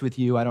this sits with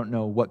you. I don't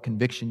know what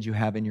convictions you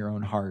have in your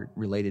own heart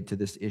related to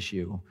this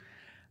issue.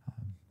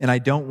 And I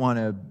don't want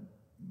to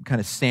kind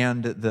of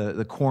sand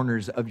the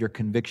corners of your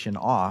conviction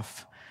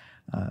off.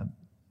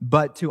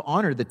 But to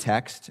honor the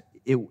text,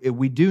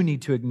 we do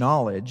need to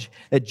acknowledge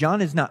that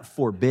John is not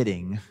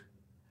forbidding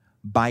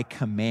by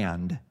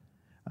command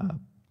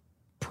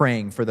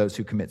praying for those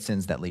who commit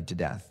sins that lead to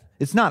death.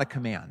 It's not a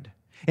command.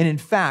 And in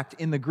fact,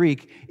 in the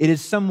Greek, it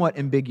is somewhat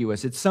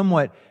ambiguous. It's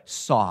somewhat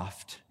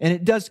soft. And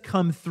it does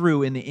come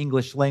through in the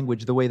English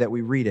language the way that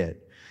we read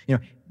it.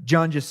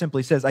 John just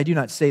simply says, "I do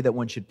not say that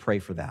one should pray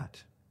for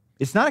that."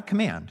 It's not a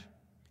command.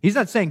 He's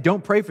not saying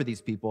don't pray for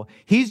these people.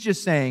 He's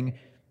just saying,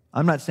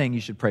 I'm not saying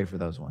you should pray for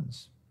those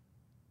ones.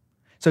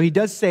 So he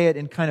does say it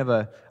in kind of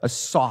a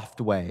soft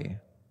way,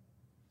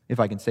 if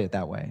I can say it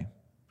that way,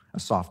 a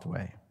soft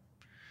way.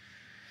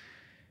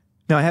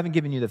 Now, I haven't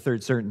given you the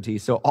third certainty,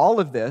 so all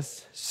of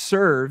this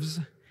serves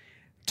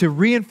to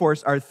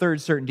reinforce our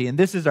third certainty, and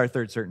this is our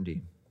third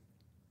certainty.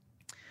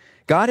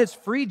 God has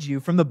freed you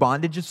from the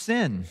bondage of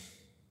sin.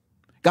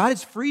 God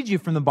has freed you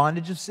from the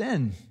bondage of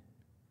sin.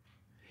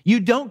 You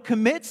don't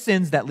commit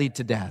sins that lead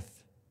to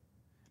death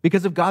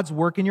because of God's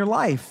work in your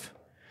life.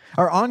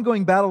 Our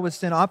ongoing battle with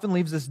sin often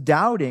leaves us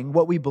doubting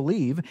what we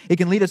believe. It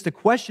can lead us to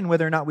question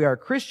whether or not we are a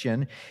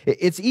Christian.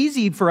 It's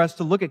easy for us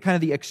to look at kind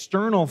of the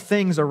external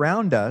things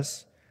around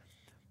us,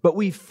 But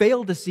we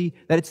fail to see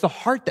that it's the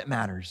heart that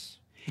matters.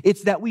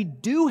 It's that we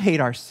do hate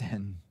our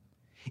sin.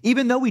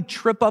 Even though we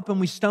trip up and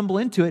we stumble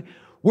into it,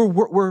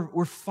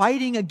 we're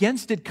fighting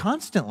against it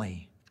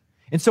constantly.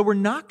 And so we're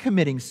not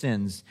committing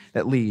sins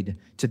that lead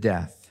to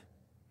death.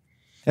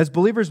 As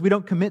believers, we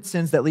don't commit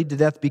sins that lead to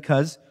death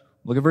because,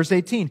 look at verse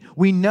 18,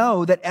 we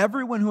know that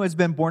everyone who has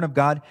been born of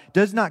God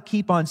does not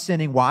keep on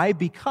sinning. Why?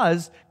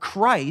 Because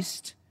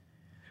Christ,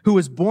 who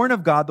was born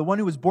of God, the one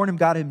who was born of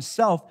God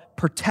himself,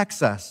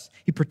 protects us.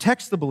 He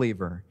protects the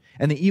believer,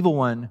 and the evil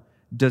one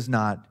does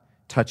not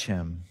touch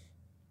him.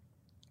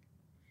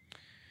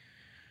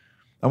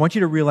 I want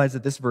you to realize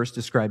that this verse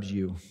describes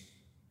you.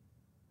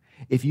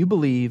 If you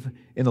believe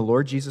in the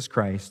Lord Jesus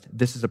Christ,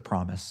 this is a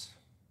promise.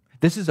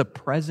 This is a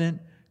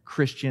present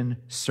Christian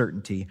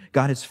certainty.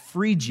 God has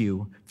freed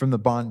you from the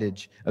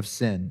bondage of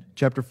sin.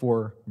 Chapter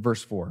 4,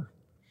 verse 4.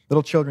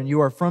 Little children,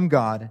 you are from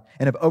God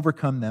and have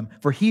overcome them,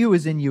 for he who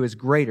is in you is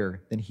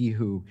greater than he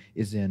who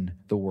is in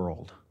the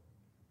world.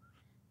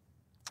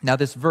 Now,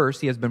 this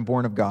verse, he has been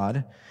born of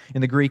God,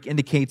 in the Greek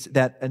indicates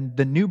that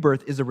the new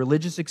birth is a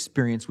religious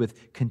experience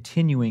with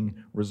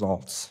continuing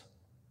results.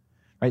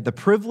 Right? The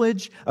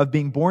privilege of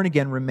being born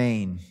again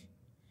remain.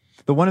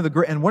 One of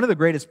the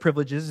greatest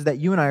privileges is that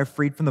you and I are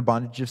freed from the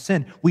bondage of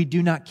sin. We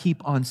do not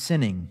keep on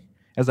sinning,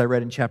 as I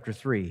read in chapter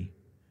 3.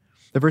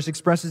 The verse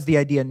expresses the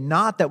idea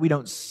not that we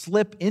don't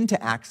slip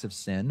into acts of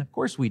sin. Of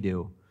course we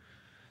do.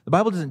 The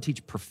Bible doesn't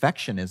teach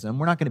perfectionism.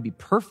 We're not going to be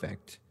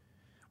perfect.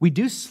 We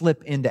do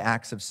slip into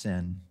acts of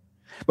sin,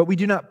 but we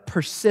do not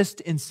persist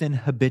in sin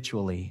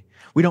habitually.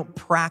 We don't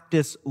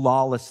practice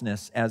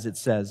lawlessness, as it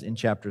says in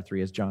chapter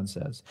 3, as John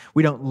says.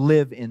 We don't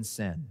live in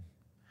sin.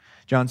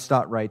 John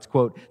Stott writes,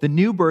 quote, "The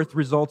new birth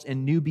results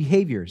in new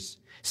behaviors.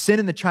 Sin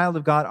and the child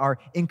of God are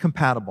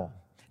incompatible.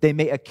 They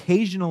may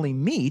occasionally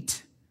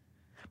meet,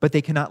 but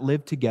they cannot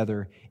live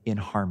together in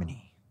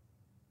harmony."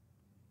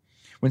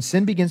 When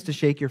sin begins to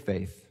shake your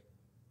faith,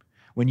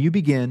 when you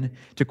begin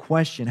to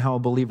question how a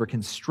believer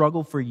can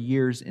struggle for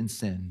years in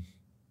sin,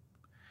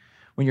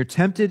 when you're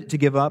tempted to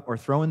give up or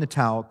throw in the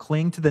towel,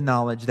 cling to the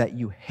knowledge that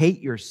you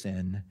hate your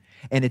sin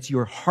and it's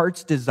your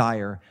heart's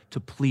desire to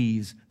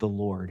please the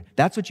Lord.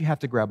 That's what you have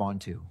to grab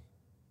onto,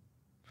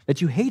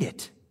 that you hate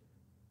it.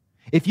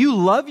 If you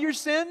love your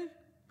sin,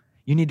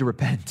 you need to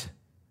repent.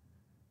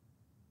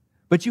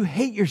 But you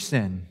hate your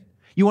sin.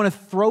 You want to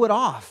throw it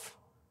off.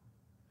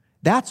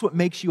 That's what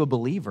makes you a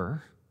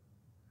believer.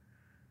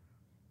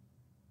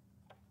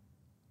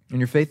 And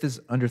your faith is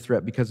under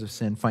threat because of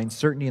sin, find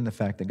certainty in the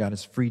fact that God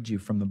has freed you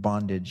from the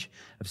bondage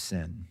of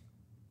sin.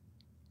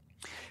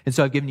 And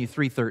so I've given you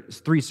three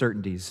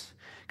certainties.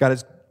 God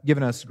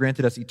has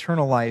granted us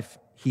eternal life.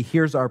 He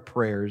hears our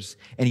prayers,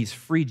 and he's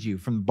freed you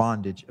from the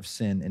bondage of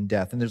sin and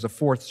death. And there's a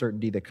fourth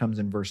certainty that comes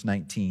in verse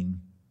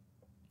 19.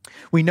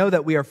 We know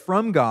that we are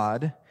from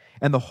God,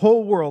 and the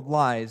whole world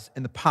lies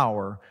in the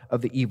power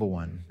of the evil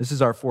one. This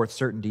is our fourth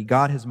certainty.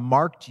 God has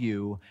marked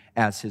you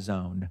as his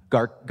own.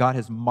 God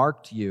has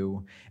marked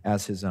you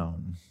as his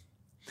own.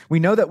 We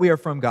know that we are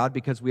from God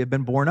because we have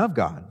been born of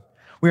God.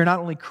 We are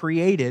not only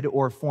created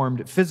or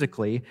formed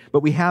physically, but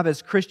we have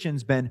as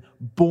Christians been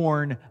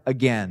born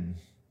again.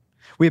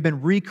 We have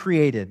been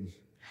recreated.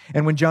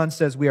 And when John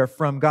says we are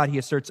from God, he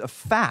asserts a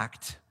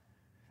fact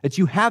that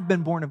you have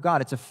been born of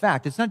God. It's a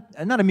fact. It's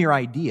not a mere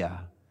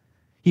idea.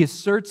 He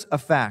asserts a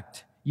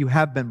fact. You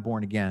have been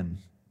born again.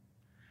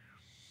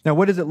 Now,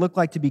 what does it look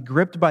like to be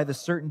gripped by the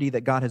certainty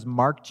that God has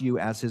marked you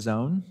as his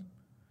own?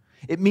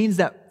 It means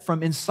that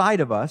from inside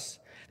of us,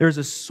 there's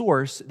a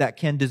source that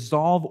can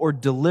dissolve or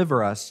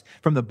deliver us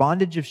from the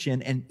bondage of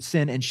sin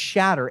and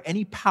shatter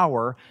any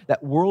power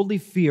that worldly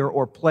fear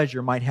or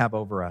pleasure might have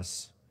over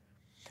us.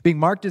 Being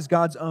marked as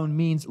God's own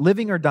means,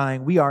 living or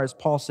dying, we are, as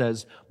Paul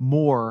says,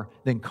 more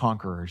than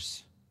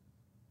conquerors.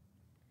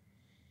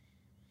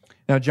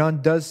 Now,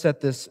 John does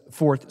set this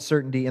fourth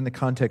certainty in the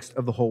context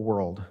of the whole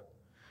world,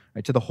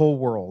 right? To the whole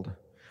world,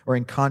 or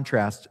in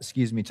contrast,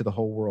 to the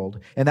whole world.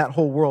 And that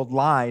whole world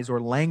lies or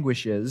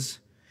languishes,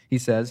 he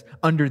says,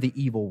 under the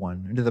evil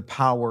one, under the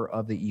power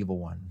of the evil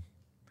one.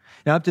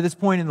 Now, up to this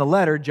point in the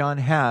letter, John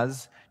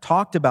has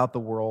talked about the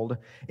world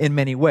in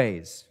many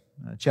ways.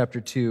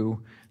 Chapter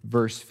 2,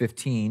 verse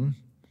 15,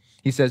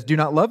 he says, "Do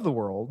not love the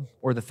world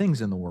or the things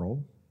in the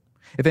world.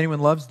 If anyone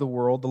loves the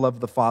world, the love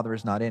of the Father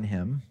is not in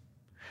him.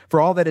 For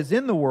all that is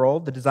in the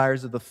world, the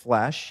desires of the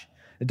flesh,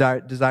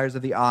 the desires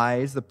of the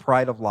eyes, the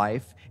pride of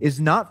life, is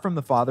not from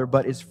the Father,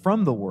 but is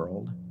from the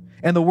world.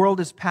 And the world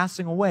is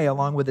passing away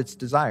along with its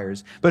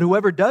desires. But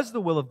whoever does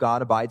the will of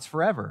God abides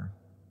forever."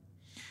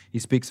 He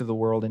speaks of the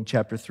world in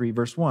chapter 3,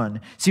 verse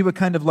 1. "See what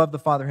kind of love the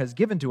Father has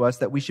given to us,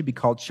 that we should be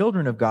called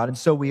children of God, and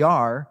so we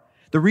are.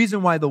 The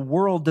reason why the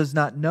world does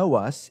not know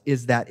us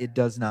is that it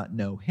does not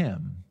know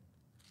him."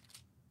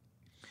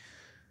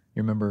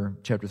 You remember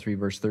chapter 3,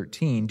 verse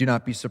 13. "Do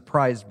not be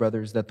surprised,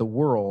 brothers, that the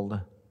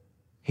world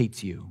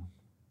hates you."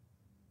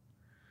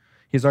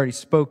 He's already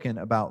spoken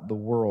about the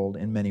world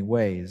in many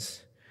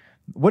ways.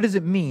 What does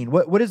it mean?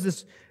 What is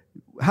this?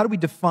 How do we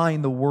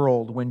define the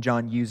world when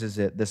John uses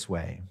it this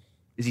way?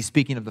 Is he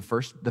speaking of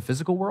the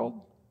physical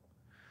world?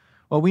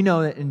 Well, we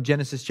know that in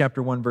Genesis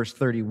chapter 1, verse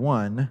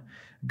 31,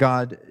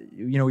 God,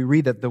 we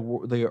read that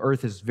the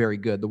earth is very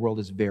good, the world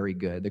is very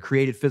good, the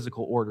created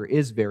physical order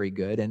is very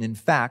good, and in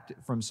fact,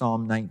 from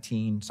Psalm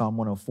 19, Psalm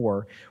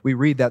 104, we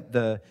read that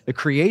the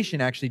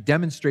creation actually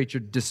demonstrates or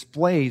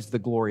displays the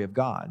glory of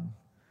God.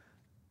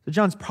 So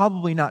John's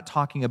probably not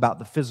talking about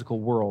the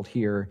physical world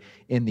here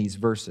in these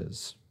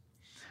verses.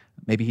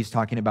 Maybe he's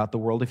talking about the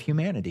world of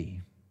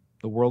humanity.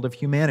 The world of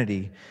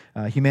humanity,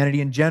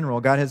 humanity in general.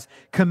 God has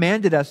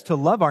commanded us to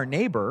love our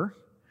neighbor,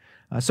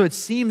 so it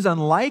seems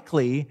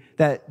unlikely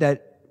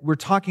that we're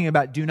talking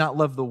about do not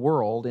love the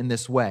world in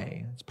this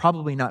way. It's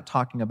probably not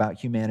talking about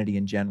humanity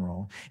in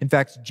general. In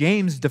fact,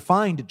 James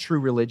defined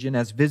true religion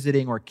as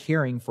visiting or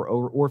caring for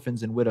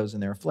orphans and widows in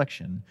their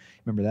affliction.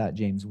 Remember that,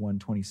 James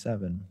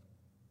 1:27.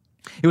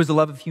 It was the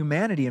love of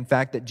humanity, in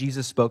fact, that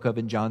Jesus spoke of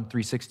in John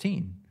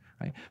 3:16.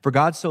 Right? For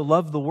God so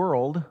loved the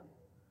world,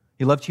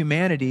 He loved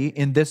humanity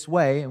in this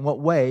way. In what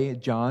way,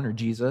 John or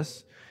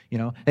Jesus?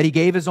 That He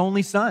gave His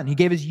only Son. He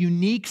gave His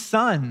unique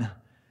Son,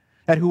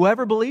 that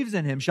whoever believes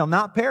in Him shall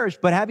not perish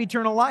but have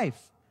eternal life.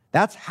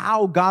 That's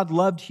how God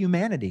loved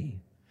humanity.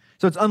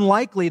 So it's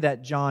unlikely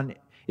that John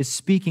is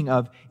speaking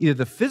of either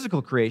the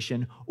physical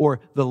creation or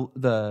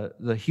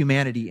the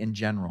humanity in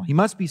general. He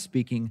must be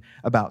speaking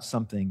about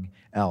something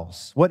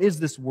else. What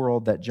is this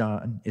world that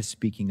John is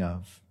speaking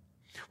of?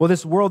 Well,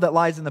 this world that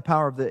lies in the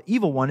power of the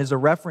evil one is a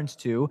reference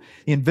to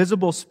the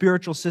invisible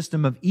spiritual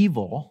system of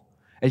evil,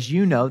 as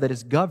you know, that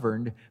is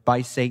governed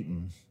by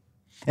Satan.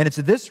 And it's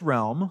this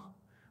realm,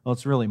 well,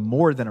 it's really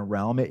more than a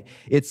realm.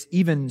 It's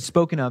even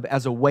spoken of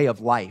as a way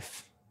of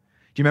life.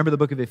 Do you remember the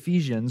book of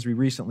Ephesians? We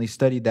recently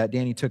studied that.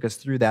 Danny took us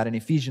through that. In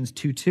Ephesians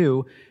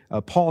 2:2,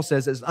 Paul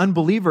says, as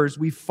unbelievers,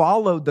 we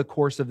followed the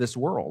course of this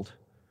world.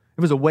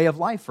 It was a way of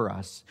life for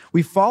us.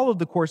 We followed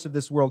the course of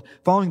this world,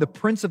 following the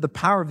prince of the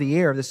power of the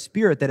air, the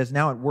spirit that is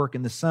now at work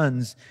in the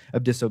sons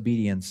of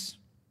disobedience.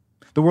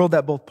 The world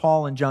that both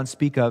Paul and John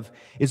speak of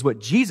is what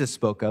Jesus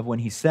spoke of when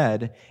he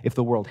said, if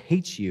the world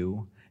hates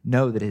you,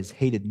 know that it has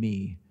hated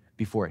me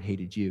before it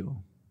hated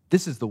you.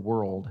 This is the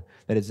world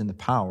that is in the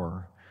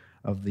power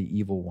of the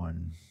evil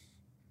one.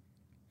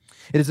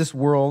 It is this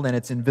world and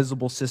its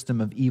invisible system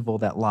of evil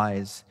that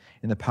lies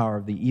in the power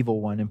of the evil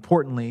one.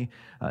 Importantly,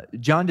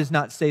 John does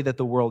not say that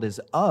the world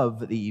is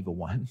of the evil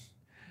one.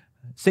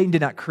 Satan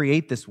did not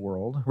create this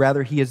world.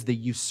 Rather, he is the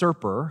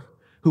usurper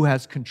who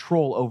has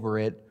control over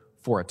it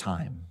for a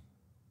time.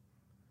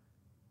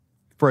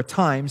 For a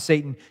time,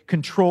 Satan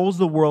controls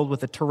the world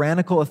with a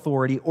tyrannical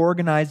authority,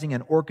 organizing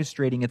and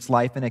orchestrating its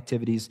life and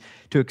activities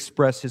to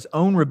express his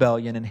own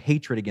rebellion and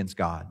hatred against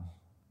God.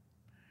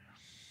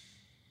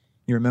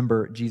 You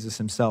remember Jesus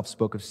himself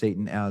spoke of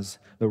Satan as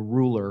the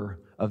ruler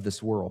of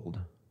this world,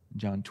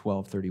 John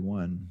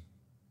 12:31.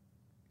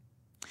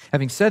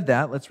 Having said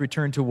that, let's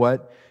return to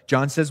what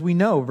John says we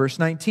know, verse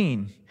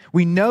 19.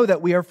 We know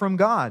that we are from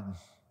God.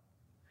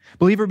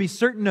 Believer, be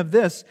certain of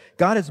this,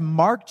 God has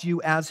marked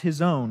you as His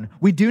own.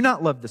 We do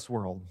not love this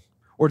world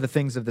or the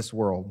things of this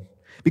world,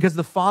 because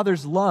the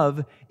Father's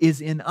love is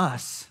in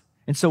us,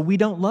 and so we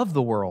don't love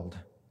the world.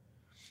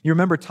 You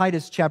remember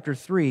Titus chapter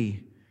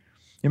 3.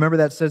 You remember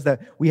that says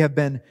that we have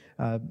been,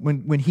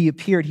 when He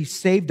appeared, He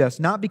saved us,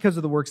 not because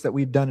of the works that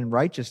we've done in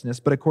righteousness,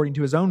 but according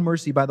to His own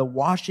mercy by the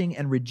washing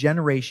and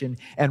regeneration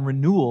and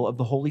renewal of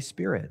the Holy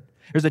Spirit.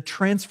 There's a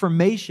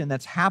transformation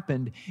that's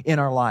happened in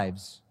our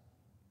lives.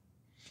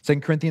 2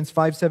 Corinthians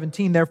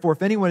 5:17, therefore,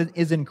 if anyone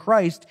is in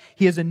Christ,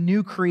 he is a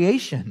new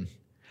creation.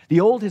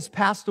 The old has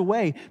passed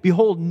away.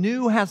 Behold,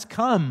 new has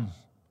come.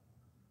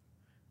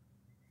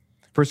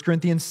 1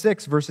 Corinthians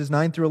 6, verses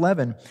 9 through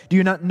 11. Do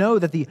you not know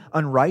that the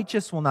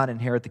unrighteous will not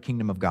inherit the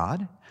kingdom of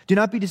God? Do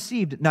not be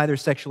deceived, neither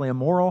sexually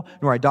immoral,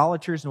 nor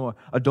idolaters, nor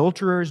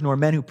adulterers, nor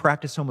men who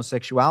practice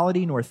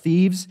homosexuality, nor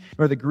thieves,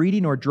 nor the greedy,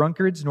 nor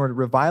drunkards, nor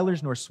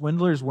revilers, nor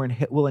swindlers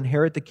will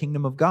inherit the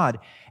kingdom of God.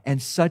 And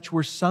such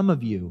were some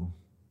of you.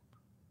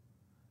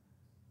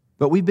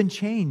 But we've been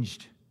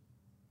changed.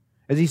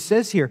 As he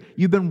says here,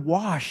 you've been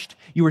washed,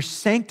 you were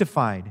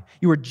sanctified,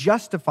 you were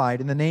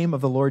justified in the name of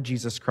the Lord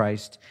Jesus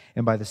Christ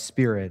and by the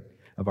Spirit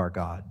of our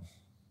God.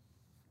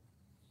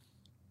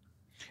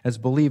 As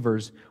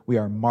believers, we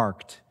are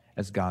marked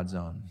as God's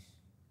own.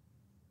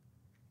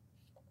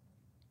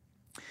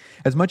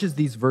 As much as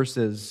these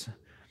verses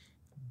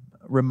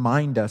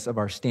remind us of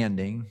our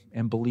standing,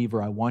 and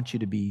believer, I want you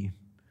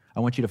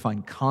to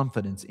find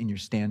confidence in your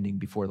standing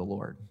before the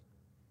Lord.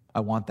 I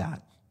want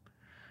that.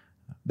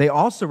 They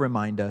also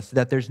remind us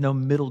that there's no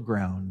middle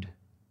ground.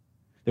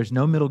 There's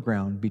no middle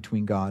ground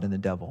between God and the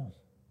devil.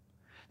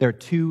 There are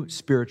two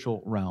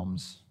spiritual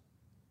realms.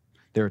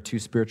 There are two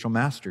spiritual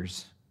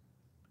masters.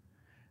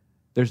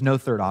 There's no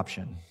third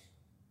option.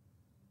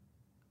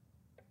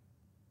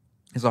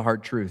 It's a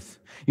hard truth.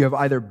 You have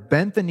either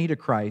bent the knee to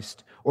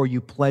Christ or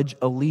you pledge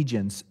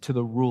allegiance to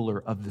the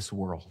ruler of this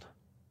world.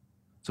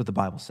 That's what the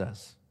Bible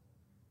says.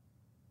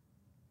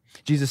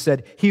 Jesus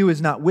said, "He who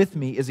is not with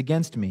me is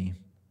against me."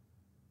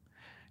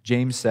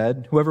 James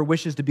said, "Whoever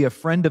wishes to be a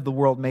friend of the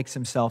world makes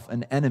himself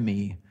an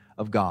enemy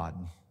of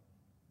God."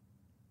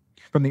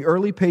 From the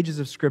early pages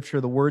of Scripture,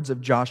 the words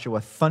of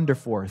Joshua thunder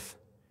forth,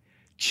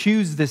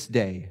 "Choose this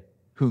day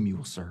whom you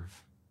will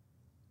serve."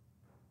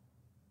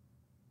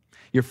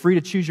 You're free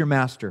to choose your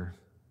master,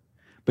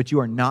 but you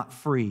are not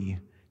free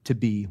to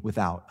be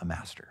without a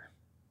master.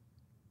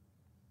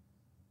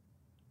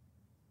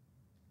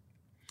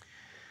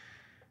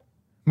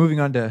 Moving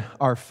on to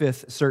our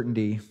fifth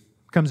certainty,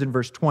 comes in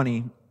verse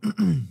 20.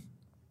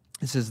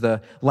 This is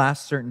the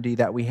last certainty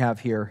that we have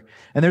here.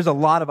 And there's a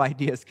lot of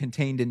ideas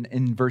contained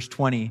in verse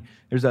 20.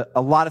 There's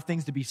a lot of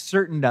things to be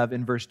certain of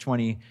in verse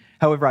 20.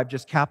 However, I've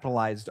just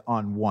capitalized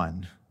on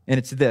one. And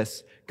it's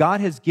this: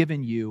 God has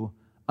given you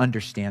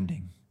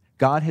understanding.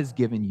 God has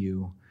given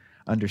you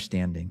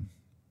understanding.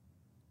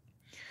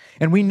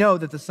 And we know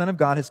that the Son of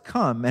God has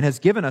come and has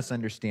given us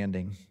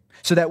understanding,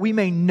 so that we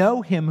may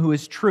know him who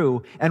is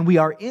true, and we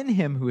are in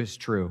him who is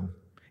true.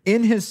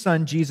 In his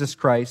Son, Jesus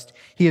Christ,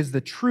 he is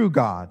the true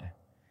God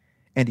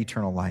and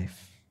eternal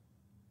life.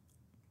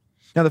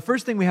 Now, the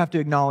first thing we have to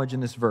acknowledge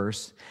in this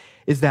verse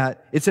is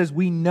that it says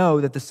we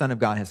know that the Son of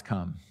God has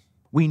come.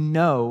 We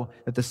know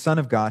that the Son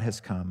of God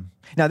has come.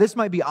 Now, this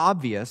might be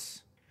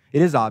obvious.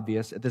 It is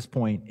obvious at this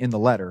point in the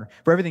letter,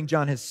 for everything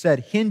John has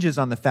said hinges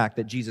on the fact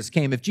that Jesus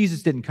came. If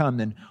Jesus didn't come,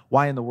 then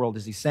why in the world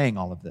is he saying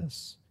all of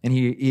this? And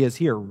he is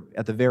here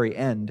at the very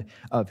end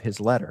of his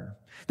letter.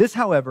 This,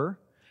 however,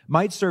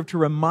 might serve to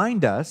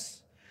remind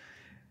us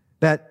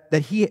that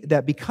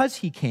because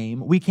he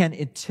came, we can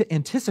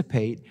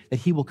anticipate that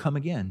he will come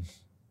again.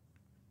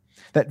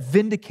 That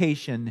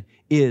vindication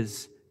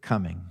is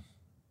coming.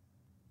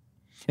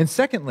 And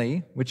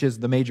secondly, which is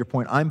the major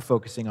point I'm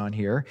focusing on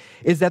here,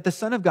 is that the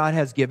Son of God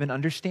has given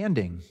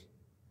understanding.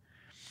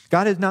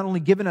 God has not only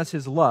given us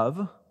his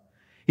love,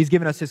 he's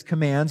given us his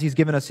commands, he's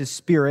given us his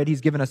Spirit, he's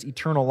given us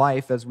eternal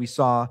life, as we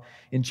saw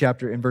in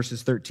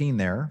verses 13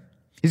 there.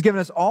 He's given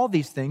us all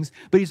these things,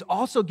 but he's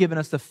also given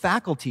us the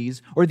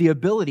faculties or the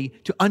ability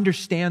to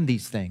understand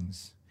these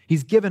things.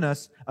 He's given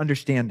us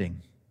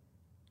understanding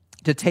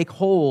to take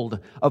hold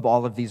of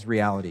all of these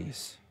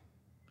realities.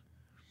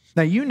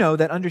 Now, you know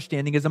that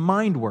understanding is a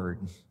mind word.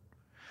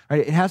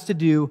 Right? It has to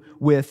do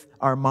with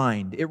our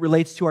mind. It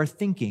relates to our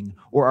thinking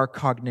or our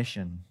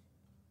cognition.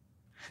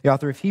 The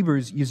author of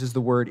Hebrews uses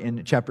the word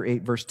in chapter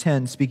 8, verse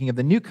 10, speaking of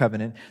the new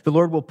covenant. The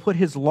Lord will put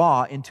his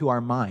law into our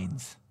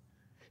minds.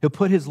 He'll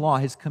put his law,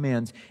 his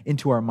commands,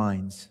 into our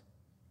minds.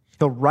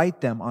 He'll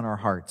write them on our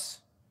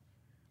hearts.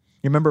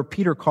 You remember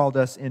Peter called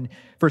us in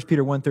 1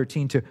 Peter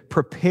 1:13 to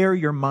prepare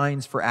your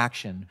minds for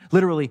action.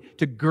 Literally,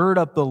 to gird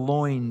up the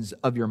loins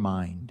of your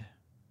mind.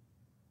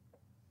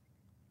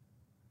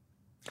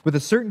 With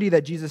the certainty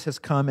that Jesus has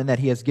come and that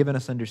he has given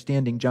us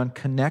understanding, John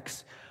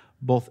connects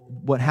both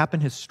what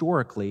happened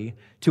historically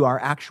to our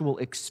actual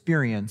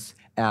experience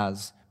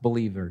as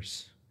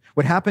believers.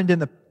 What happened in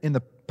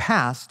the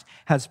past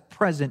has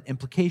present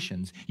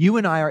implications. You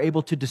and I are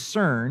able to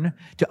discern,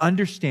 to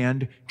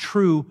understand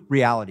true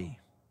reality.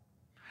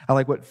 I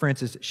like what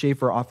Francis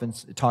Schaeffer often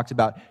talks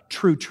about,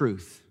 true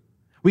truth.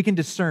 We can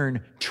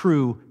discern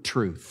true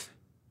truth.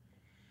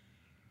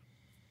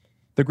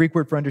 The Greek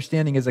word for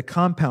understanding is a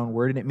compound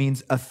word, and it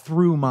means a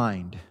through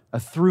mind. A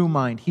through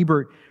mind.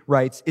 Hebert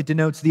writes, it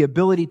denotes the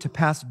ability to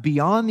pass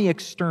beyond the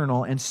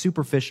external and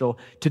superficial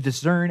to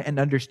discern and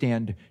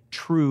understand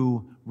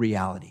true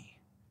reality.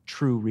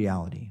 True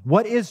reality.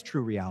 What is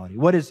true reality?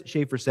 What is,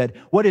 Schaeffer said,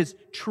 what is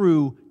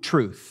true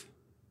truth?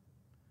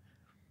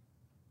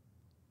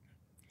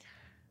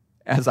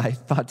 As I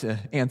thought to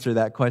answer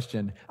that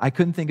question, I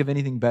couldn't think of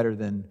anything better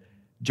than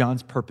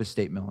John's purpose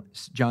statement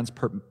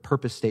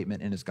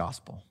in his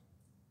gospel.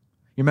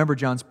 You remember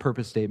John's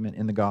purpose statement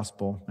in the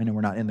gospel? I know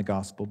we're not in the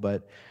gospel,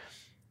 but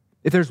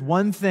if there's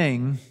one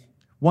thing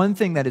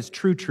that is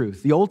true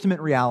truth, the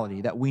ultimate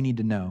reality that we need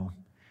to know,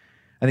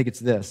 I think it's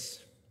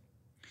this.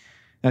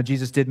 Now,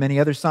 Jesus did many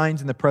other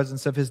signs in the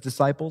presence of his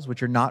disciples,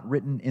 which are not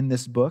written in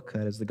this book,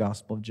 that is the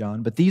Gospel of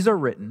John, but these are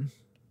written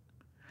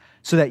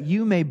so that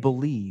you may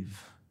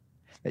believe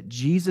that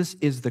Jesus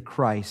is the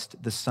Christ,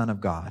 the Son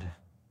of God,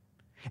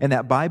 and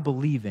that by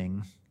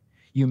believing,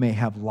 you may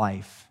have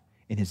life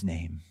in his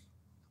name.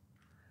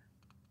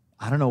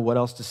 I don't know what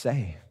else to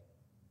say.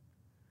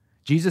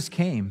 Jesus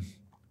came.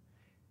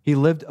 He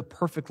lived a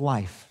perfect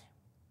life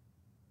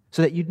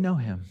so that you'd know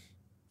him,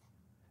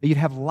 that you'd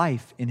have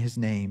life in his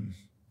name.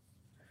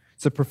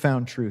 It's a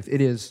profound truth. It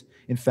is,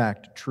 in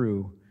fact,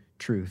 true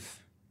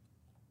truth.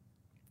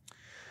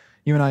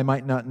 You and I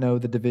might not know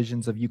the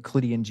divisions of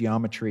Euclidean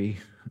geometry.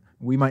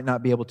 We might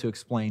not be able to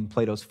explain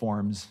Plato's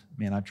forms.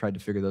 Man, I've tried to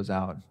figure those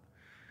out.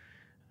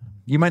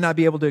 You might not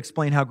be able to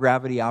explain how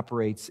gravity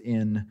operates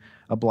in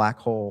a black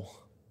hole.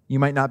 You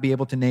might not be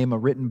able to name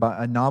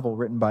a novel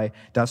written by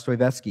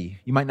Dostoevsky.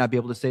 You might not be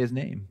able to say his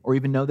name or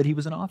even know that he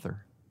was an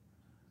author.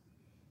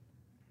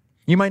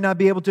 You might not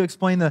be able to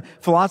explain the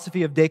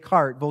philosophy of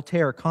Descartes,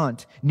 Voltaire,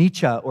 Kant,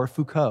 Nietzsche, or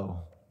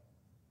Foucault.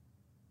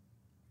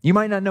 You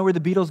might not know where the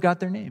Beatles got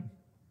their name.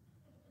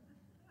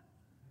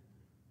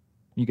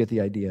 You get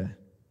the idea.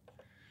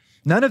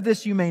 None of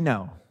this you may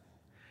know,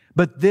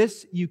 but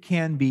this you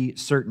can be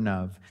certain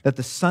of, that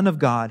the Son of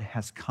God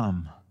has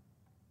come.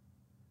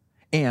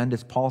 And,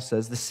 as Paul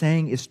says, the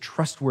saying is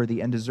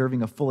trustworthy and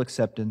deserving of full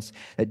acceptance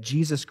that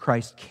Jesus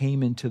Christ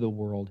came into the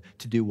world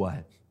to do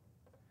what?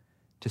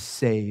 To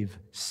save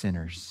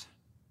sinners.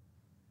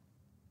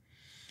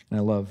 And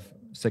I love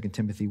 2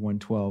 Timothy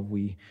 1:12.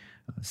 We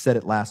said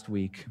it last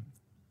week.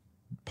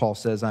 Paul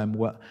says,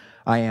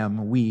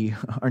 we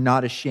are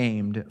not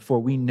ashamed, for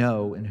we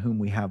know in whom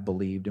we have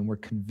believed, and we're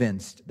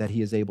convinced that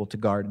he is able to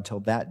guard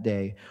until that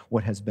day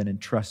what has been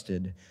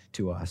entrusted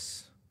to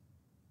us.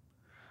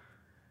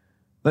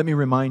 Let me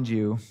remind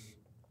you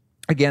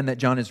again that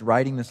John is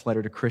writing this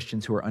letter to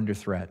Christians who are under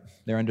threat.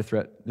 They're under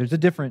threat. There's a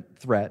different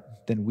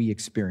threat than we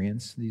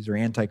experience. These are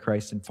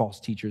antichrists and false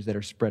teachers that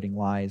are spreading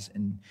lies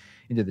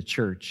into the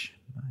church.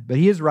 But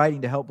he is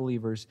writing to help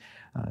believers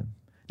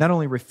not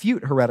only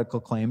refute heretical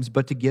claims,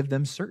 but to give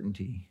them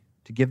certainty.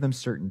 To give them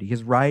certainty.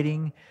 He's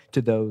writing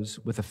to those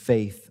with a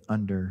faith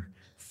under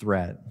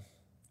threat.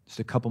 Just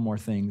a couple more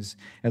things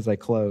as I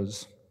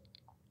close.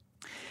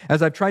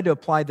 As I've tried to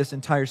apply this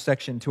entire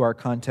section to our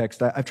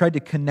context, I've tried to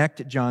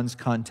connect John's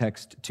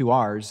context to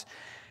ours.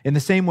 In the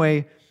same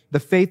way the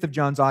faith of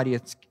John's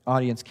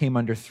audience came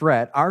under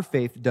threat, our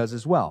faith does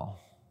as well.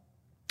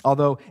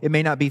 Although it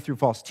may not be through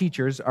false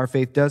teachers, our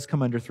faith does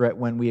come under threat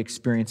when we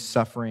experience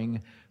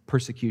suffering,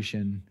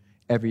 persecution,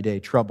 everyday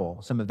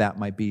trouble. Some of that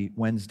might be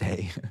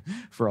Wednesday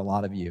for a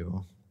lot of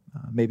you.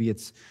 Maybe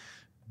it's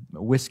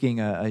whisking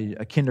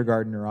a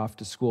kindergartner off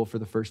to school for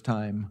the first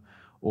time,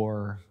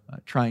 or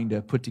trying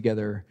to put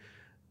together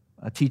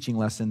a teaching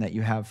lesson that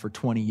you have for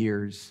 20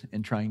 years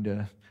and trying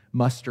to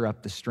muster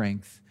up the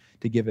strength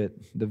to give it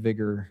the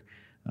vigor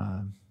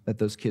that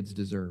those kids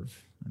deserve.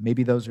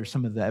 Maybe those are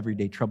some of the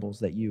everyday troubles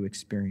that you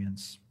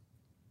experience.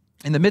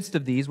 In the midst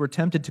of these, we're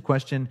tempted to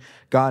question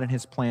God and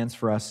his plans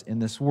for us in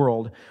this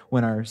world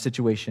when our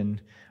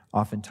situation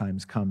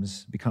oftentimes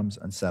becomes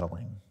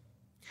unsettling.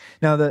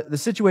 Now, the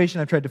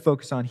situation I've tried to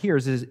focus on here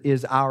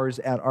is ours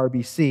at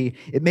RBC.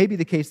 It may be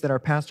the case that our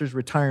pastor's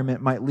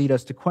retirement might lead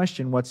us to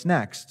question what's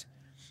next.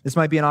 This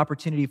might be an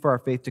opportunity for our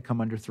faith to come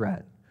under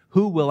threat.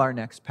 Who will our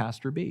next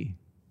pastor be?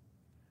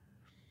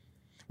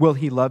 Will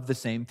he love the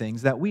same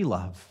things that we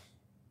love?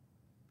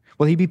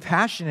 Will he be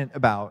passionate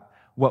about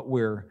what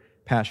we're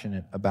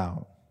passionate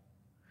about?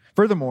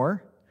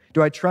 Furthermore,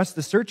 do I trust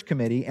the search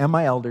committee and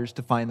my elders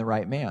to find the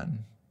right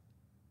man?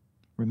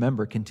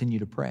 Remember, continue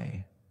to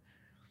pray.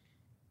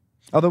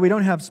 Although we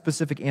don't have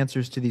specific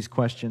answers to these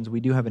questions, we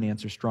do have an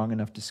answer strong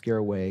enough to scare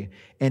away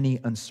any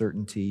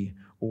uncertainty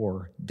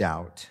or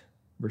doubt.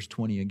 Verse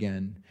 20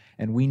 again,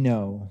 and we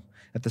know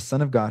that the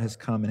Son of God has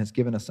come and has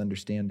given us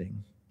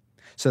understanding,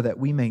 so that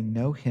we may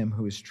know him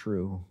who is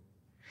true.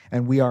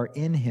 And we are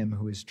in him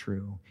who is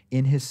true,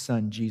 in his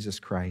Son, Jesus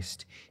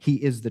Christ. He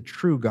is the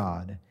true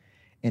God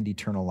and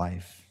eternal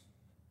life.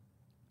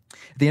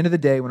 At the end of the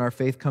day, when our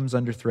faith comes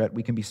under threat,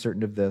 we can be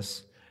certain of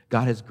this.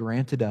 God has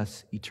granted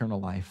us eternal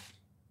life.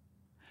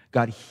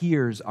 God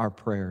hears our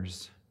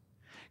prayers.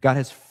 God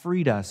has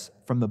freed us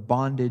from the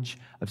bondage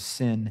of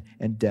sin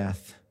and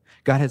death.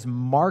 God has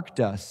marked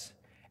us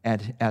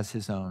as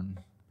his own.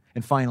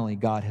 And finally,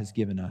 God has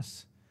given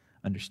us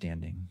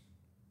understanding.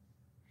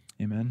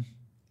 Amen.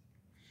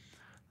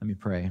 Let me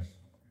pray.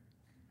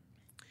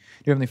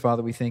 Dear Heavenly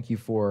Father, we thank you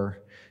for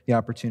the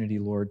opportunity,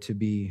 Lord, to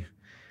be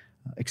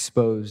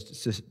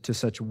exposed to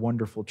such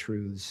wonderful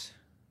truths.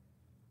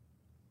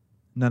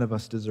 None of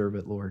us deserve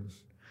it, Lord.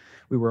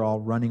 We were all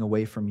running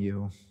away from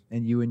you,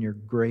 and you in your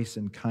grace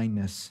and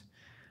kindness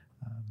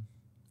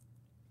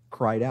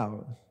cried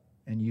out,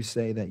 and you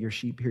say that your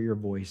sheep hear your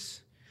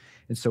voice,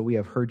 and so we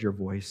have heard your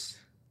voice.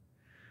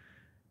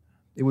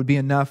 It would be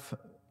enough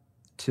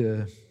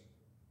to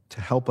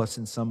help us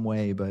in some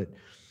way, but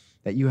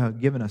that you have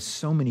given us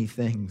so many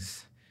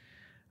things.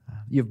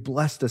 You've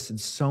blessed us in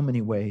so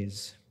many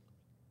ways.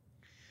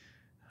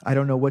 I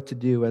don't know what to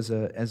do as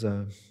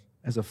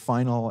a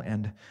final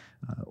and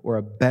or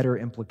a better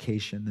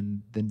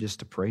implication than just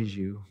to praise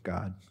you,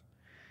 God.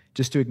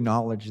 Just to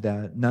acknowledge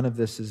that none of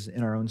this is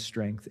in our own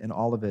strength, and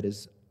all of it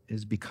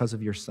is because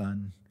of your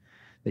Son,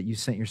 that you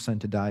sent your Son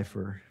to die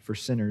for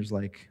sinners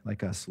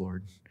like us,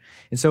 Lord.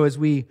 And so as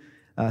we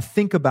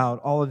think about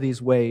all of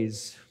these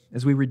ways,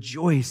 as we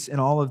rejoice in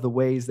all of the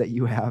ways that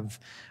you have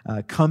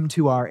come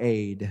to our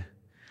aid,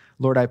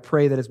 Lord, I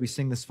pray that as we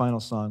sing this final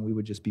song, we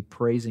would just be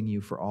praising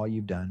you for all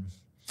you've done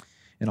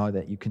and all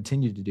that you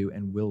continue to do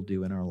and will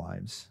do in our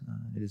lives.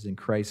 It is in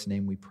Christ's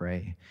name we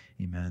pray.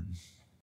 Amen.